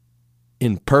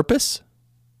in purpose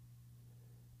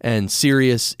and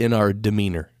serious in our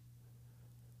demeanor.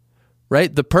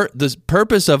 Right? The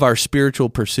purpose of our spiritual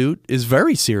pursuit is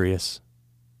very serious.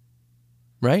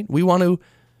 Right? We want to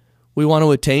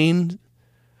attain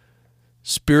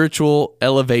spiritual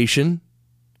elevation,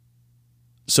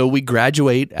 so we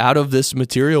graduate out of this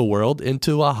material world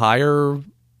into a higher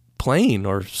plane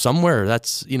or somewhere.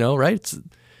 That's, you know, right?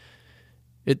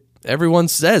 Everyone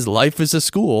says life is a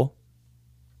school.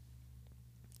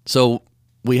 So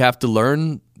we have to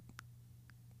learn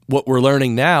what we're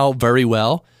learning now very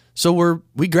well, so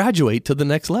we graduate to the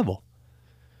next level.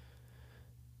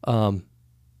 Do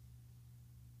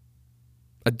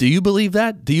you believe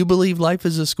that? Do you believe life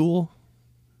is a school?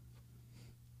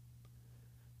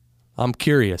 I'm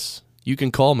curious. You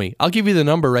can call me. I'll give you the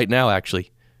number right now,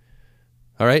 actually.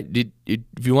 All right?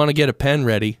 If you want to get a pen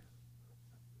ready,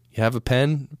 you have a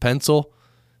pen, pencil?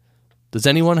 Does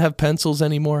anyone have pencils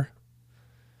anymore?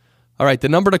 All right, the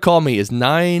number to call me is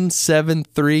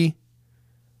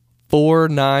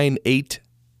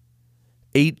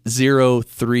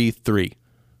 973-498-8033.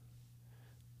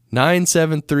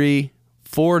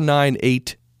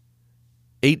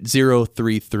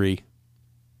 973-498-8033.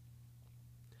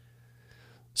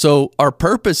 So our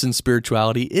purpose in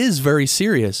spirituality is very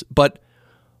serious, but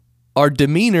our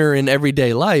demeanor in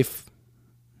everyday life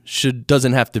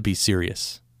doesn't have to be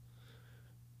serious.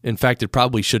 In fact, it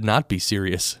probably should not be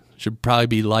serious. It should probably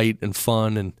be light and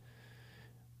fun and,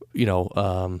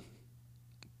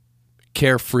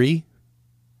 carefree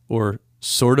or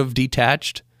sort of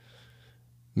detached,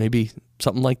 maybe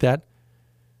something like that.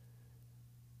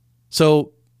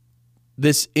 So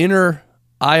this inner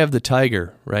eye of the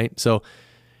tiger, right? So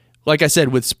like I said,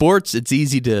 with sports, it's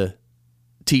easy to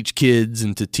teach kids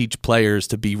and to teach players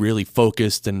to be really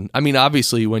focused. And I mean,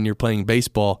 obviously when you're playing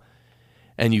baseball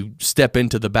and you step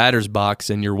into the batter's box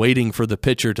and you're waiting for the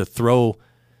pitcher to throw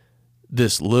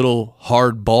this little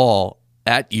hard ball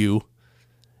at you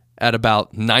at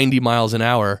about 90 miles an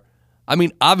hour, I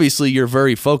mean, obviously you're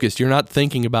very focused. You're not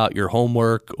thinking about your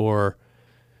homework or,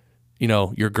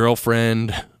 your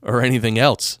girlfriend or anything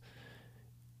else,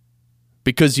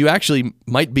 because you actually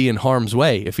might be in harm's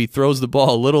way. If he throws the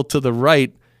ball a little to the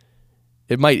right,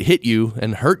 it might hit you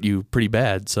and hurt you pretty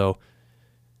bad. So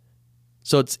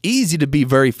it's easy to be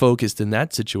very focused in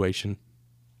that situation.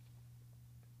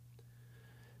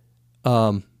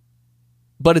 But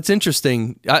it's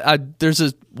interesting.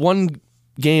 There's one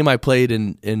game I played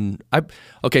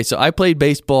so I played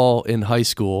baseball in high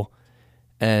school,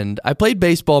 and I played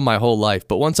baseball my whole life.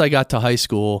 But once I got to high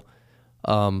school,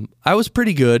 I was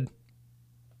pretty good.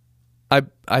 I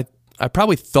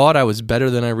probably thought I was better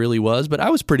than I really was, but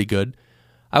I was pretty good.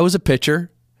 I was a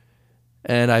pitcher,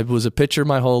 and I was a pitcher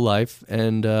my whole life.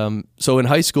 And so in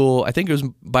high school, I think it was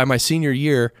by my senior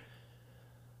year,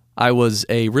 I was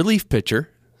a relief pitcher.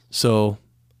 So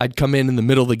I'd come in the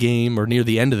middle of the game or near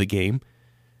the end of the game.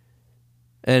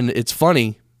 And it's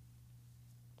funny,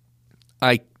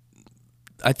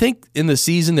 I think in the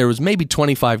season there was maybe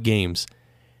 25 games.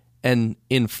 And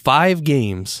in 5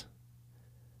 games,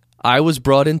 I was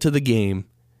brought into the game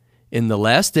in the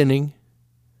last inning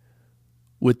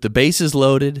with the bases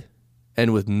loaded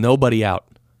and with nobody out.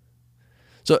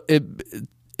 So it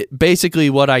basically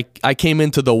what I came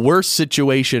into the worst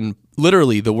situation,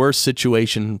 literally the worst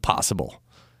situation possible.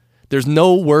 There's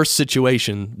no worse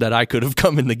situation that I could have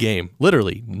come in the game.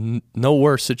 Literally, no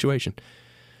worse situation.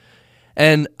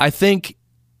 And I think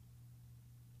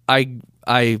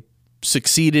I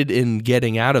succeeded in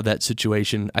getting out of that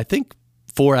situation, I think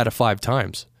 4 out of 5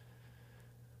 times.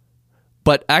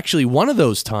 But actually, one of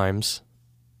those times,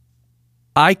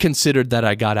 I considered that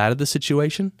I got out of the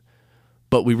situation,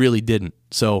 but we really didn't.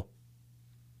 So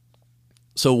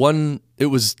it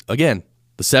was, again,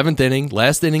 the 7th inning,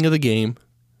 last inning of the game,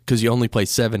 because you only play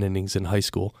 7 innings in high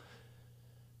school.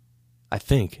 I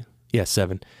think. Yeah,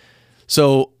 7.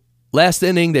 So last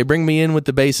inning, they bring me in with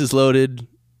the bases loaded,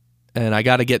 and I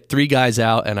got to get 3 guys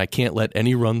out, and I can't let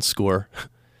any runs score.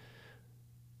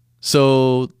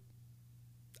 So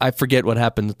I forget what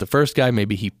happened with the first guy.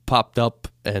 Maybe he popped up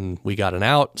and we got an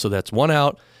out, so that's 1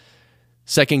 out.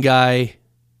 Second guy,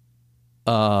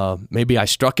 maybe I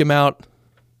struck him out,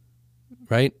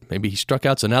 right? Maybe he struck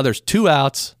out. So now there's 2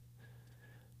 outs,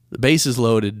 the base is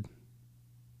loaded,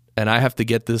 and I have to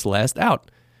get this last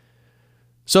out.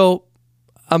 So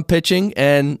I'm pitching,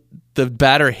 and the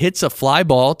batter hits a fly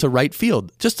ball to right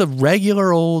field. Just a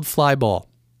regular old fly ball.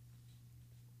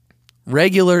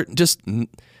 Regular, just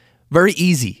very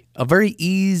easy. A very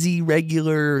easy,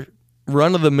 regular,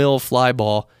 run-of-the-mill fly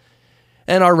ball.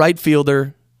 And our right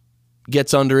fielder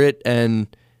gets under it, and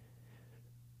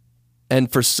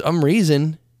for some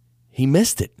reason, he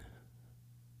missed it.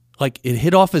 Like, it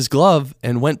hit off his glove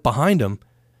and went behind him.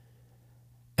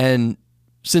 And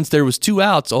since there was 2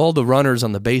 outs, all the runners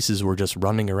on the bases were just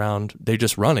running around. They're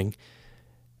just running.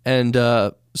 And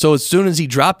so as soon as he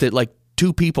dropped it, like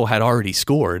 2 people had already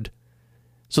scored.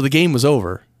 So the game was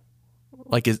over.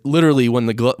 Like, literally, when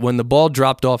the ball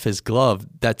dropped off his glove,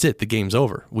 that's it. The game's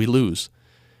over. We lose.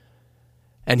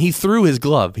 And he threw his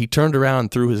glove. He turned around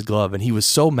and threw his glove, and he was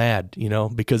so mad,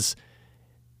 because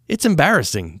it's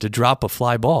embarrassing to drop a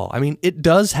fly ball. I mean, it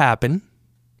does happen.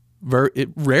 It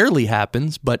rarely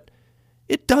happens, but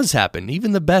it does happen.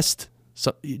 Even the best,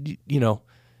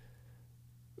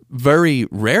 very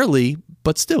rarely,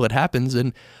 but still it happens.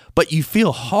 But you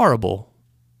feel horrible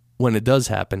when it does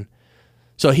happen.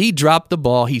 So he dropped the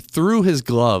ball, he threw his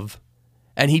glove,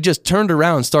 and he just turned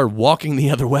around and started walking the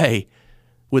other way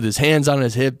with his hands on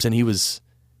his hips, and he was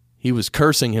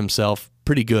cursing himself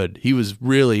pretty good. He was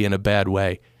really in a bad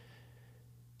way.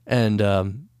 And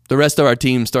the rest of our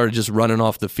team started just running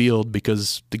off the field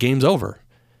because the game's over.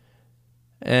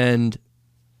 And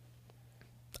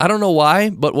I don't know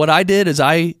why, but what I did is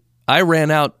I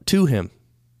ran out to him.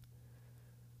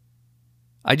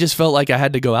 I just felt like I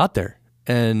had to go out there.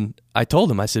 And I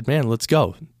told him, I said, man, let's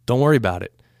go. Don't worry about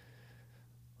it.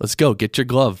 Let's go. Get your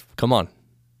glove. Come on.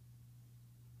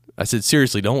 I said,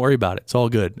 seriously, don't worry about it. It's all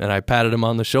good. And I patted him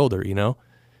on the shoulder,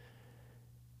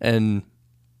 And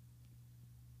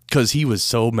because he was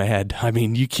so mad. I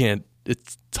mean,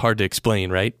 it's hard to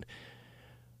explain, right?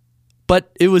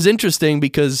 But it was interesting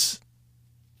because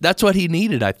that's what he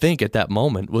needed, I think, at that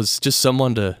moment, was just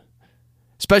someone to,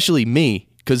 especially me,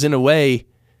 because in a way,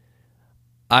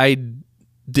 I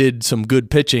did some good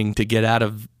pitching to get out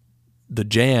of the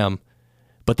jam,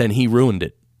 but then he ruined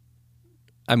it.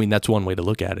 I mean, that's one way to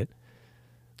look at it.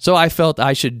 So I felt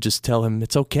I should just tell him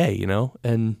it's okay,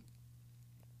 And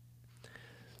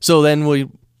so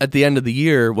then at the end of the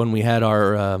year, when we had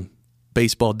our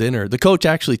baseball dinner, the coach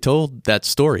actually told that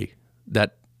story,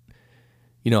 that,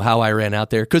 how I ran out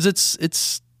there.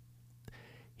 Because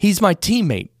he's my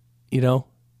teammate,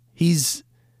 He's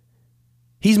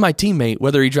my teammate,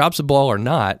 whether he drops a ball or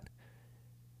not.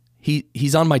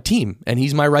 He's on my team, and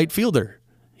he's my right fielder.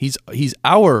 He's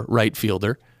our right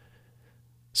fielder.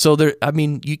 So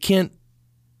you can't.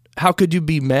 How could you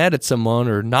be mad at someone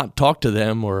or not talk to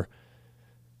them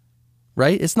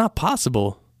right? It's not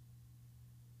possible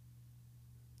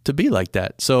to be like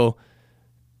that. So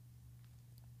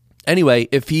anyway,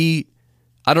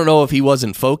 I don't know if he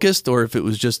wasn't focused or if it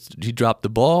was just he dropped the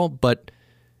ball, but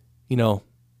in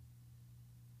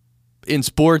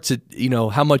sports,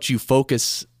 how much you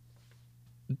focus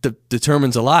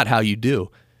determines a lot how you do.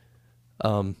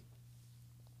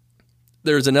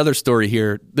 There's another story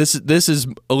here. This is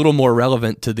a little more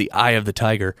relevant to the eye of the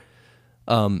tiger.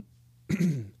 It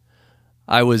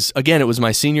was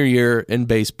my senior year in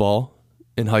baseball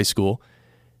in high school,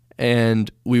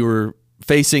 and we were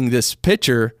facing this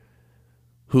pitcher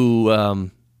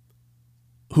who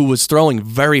was throwing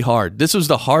very hard. This was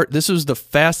the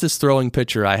fastest throwing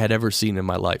pitcher I had ever seen in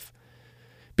my life.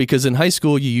 Because in high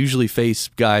school, you usually face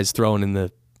guys throwing in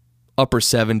the upper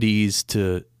 70s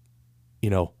to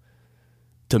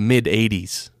mid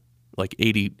 80s, like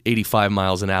 80, 85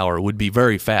 miles an hour would be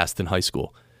very fast in high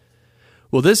school.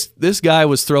 Well, this guy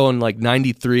was throwing like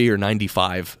 93 or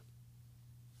 95.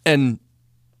 And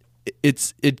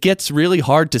it gets really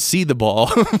hard to see the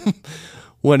ball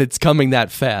when it's coming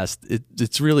that fast.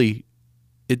 It's really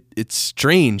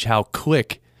strange how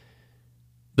quick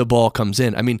the ball comes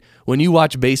in. I mean, when you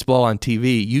watch baseball on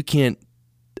TV, you can't.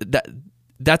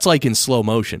 That's like in slow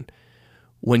motion.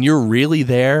 When you're really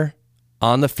there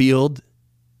on the field,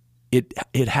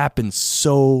 it happens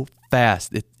so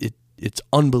fast. It's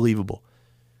unbelievable.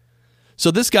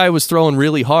 So this guy was throwing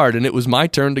really hard, and it was my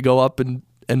turn to go up and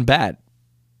bat.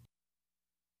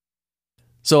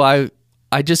 So I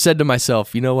just said to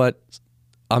myself, you know what?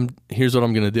 Here's what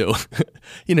I'm going to do.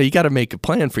 You got to make a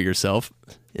plan for yourself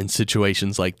in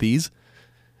situations like these.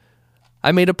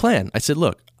 I made a plan. I said,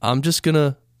 look, I'm just going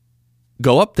to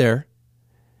go up there,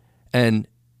 and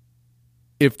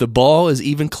if the ball is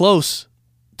even close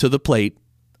to the plate,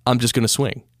 I'm just going to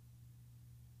swing,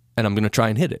 and I'm going to try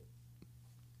and hit it.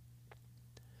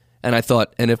 And I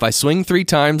thought, and if I swing 3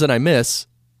 times and I miss,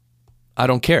 I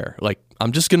don't care. Like,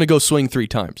 I'm just going to go swing 3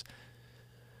 times.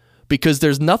 Because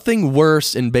there's nothing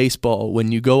worse in baseball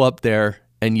when you go up there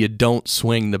and you don't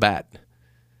swing the bat.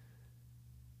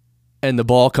 And the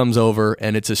ball comes over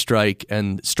and it's a strike,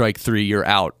 and strike 3, you're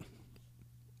out.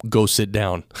 Go sit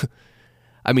down.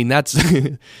 I mean,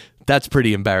 that's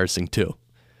pretty embarrassing too.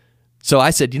 So I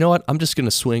said, you know what? I'm just going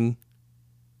to swing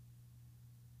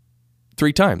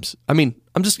 3 times. I mean,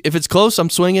 if it's close, I'm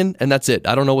swinging, and that's it.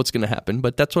 I don't know what's going to happen,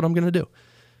 but that's what I'm going to do.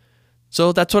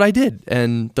 So that's what I did.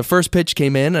 And the first pitch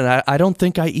came in, and I don't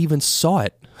think I even saw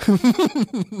it.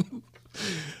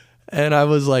 And I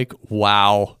was like,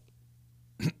 wow.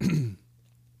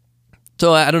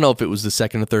 So I don't know if it was the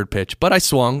second or third pitch, but I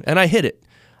swung and I hit it.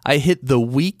 I hit the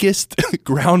weakest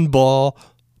ground ball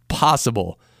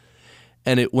possible.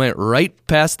 And it went right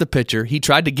past the pitcher. He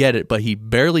tried to get it, but he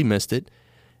barely missed it.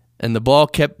 And the ball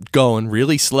kept going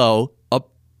really slow up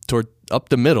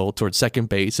the middle towards second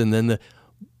base. And then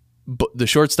the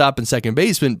shortstop and second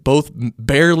baseman both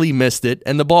barely missed it,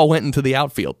 and the ball went into the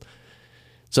outfield.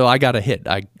 So I got a hit.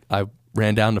 I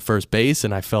ran down to first base,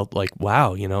 and I felt like,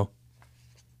 wow,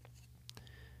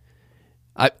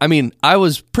 I mean, I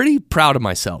was pretty proud of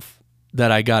myself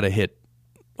that I got a hit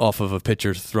off of a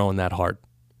pitcher throwing that hard.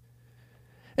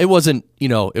 It wasn't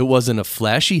a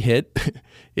flashy hit.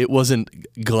 It wasn't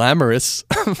glamorous,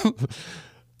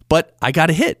 but I got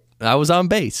a hit. I was on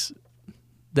base.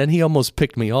 Then he almost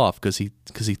picked me off because he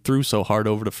threw so hard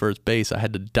over to first base. I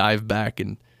had to dive back,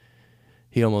 and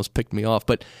he almost picked me off.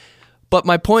 But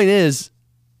my point is,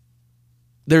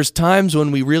 there's times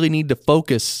when we really need to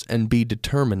focus and be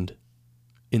determined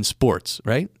in sports,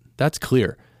 right? That's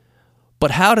clear.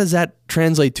 But how does that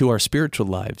translate to our spiritual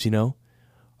lives,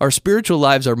 Our spiritual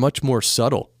lives are much more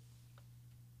subtle.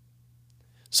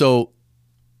 So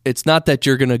it's not that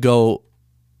you're going to go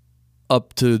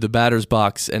up to the batter's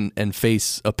box and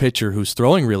face a pitcher who's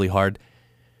throwing really hard.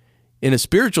 In a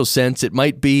spiritual sense, it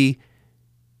might be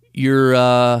you're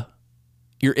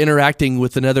interacting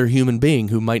with another human being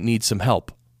who might need some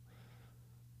help.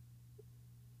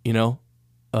 You know,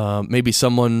 maybe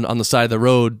someone on the side of the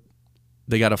road,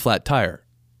 they got a flat tire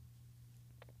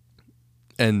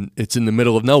and it's in the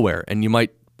middle of nowhere, and you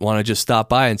might want to just stop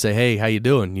by and say, hey, how you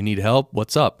doing? You need help?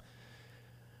 What's up?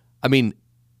 I mean,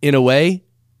 in a way,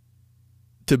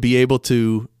 to be able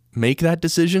to make that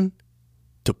decision,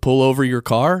 to pull over your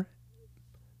car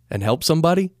and help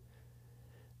somebody,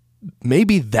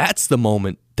 maybe that's the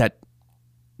moment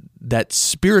that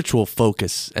spiritual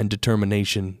focus and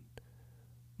determination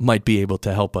might be able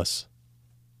to help us.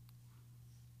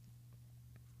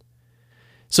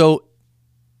 So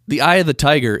the eye of the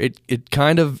tiger, it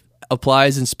kind of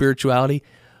applies in spirituality.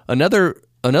 Another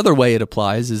way it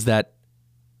applies is that,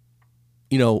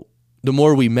 you know, the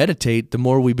more we meditate, the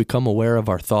more we become aware of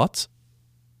our thoughts.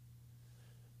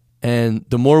 And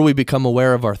the more we become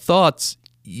aware of our thoughts,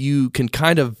 you can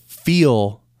kind of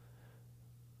feel,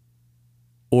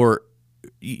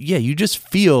 you just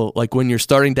feel like when you're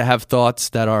starting to have thoughts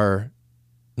that are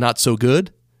not so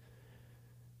good.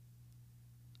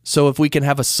 So if we can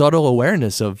have a subtle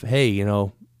awareness of, hey, you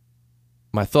know,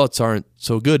 my thoughts aren't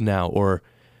so good now, or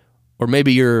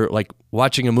maybe you're like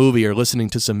watching a movie or listening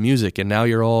to some music and now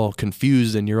you're all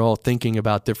confused and you're all thinking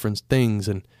about different things,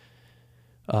 and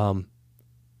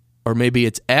or maybe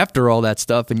it's after all that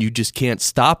stuff and you just can't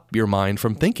stop your mind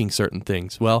from thinking certain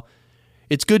things. Well,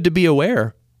 it's good to be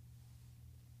aware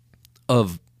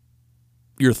of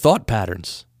your thought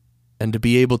patterns and to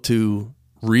be able to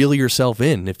reel yourself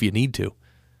in if you need to.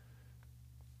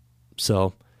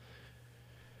 So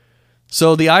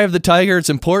the eye of the tiger, it's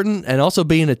important, and also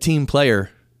being a team player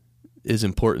is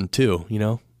important too, you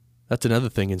know? That's another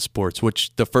thing in sports,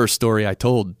 which the first story I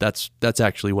told, that's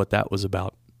actually what that was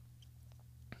about.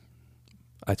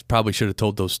 I probably should have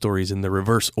told those stories in the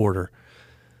reverse order.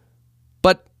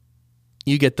 But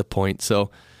you get the point.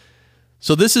 So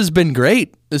this has been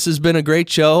great. This has been a great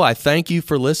show. I thank you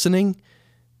for listening.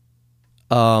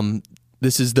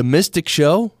 This is The Mystic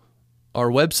Show. Our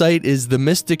website is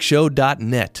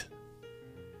themysticshow.net.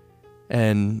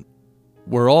 And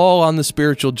we're all on the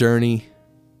spiritual journey.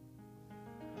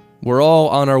 We're all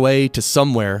on our way to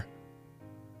somewhere.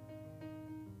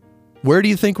 Where do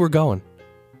you think we're going?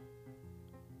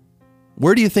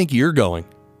 Where do you think you're going?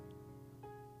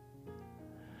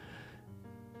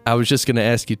 I was just going to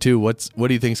ask you too, what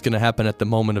do you think is going to happen at the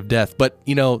moment of death? But,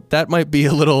 you know, that might be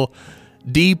a little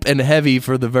deep and heavy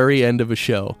for the very end of a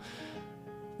show.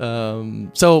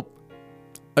 So,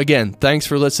 again, thanks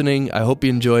for listening. I hope you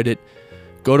enjoyed it.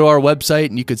 Go to our website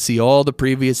and you can see all the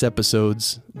previous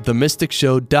episodes,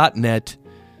 themysticshow.net.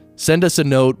 Send us a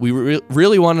note. We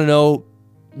really want to know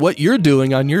what you're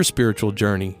doing on your spiritual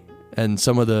journey and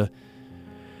some of the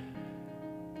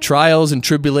trials and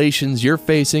tribulations you're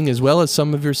facing, as well as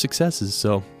some of your successes.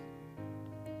 So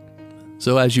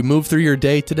as you move through your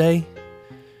day today,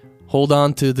 hold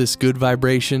on to this good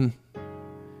vibration.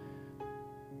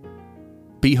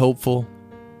 Be hopeful.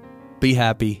 Be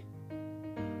happy.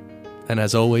 And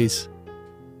as always,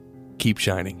 keep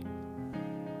shining.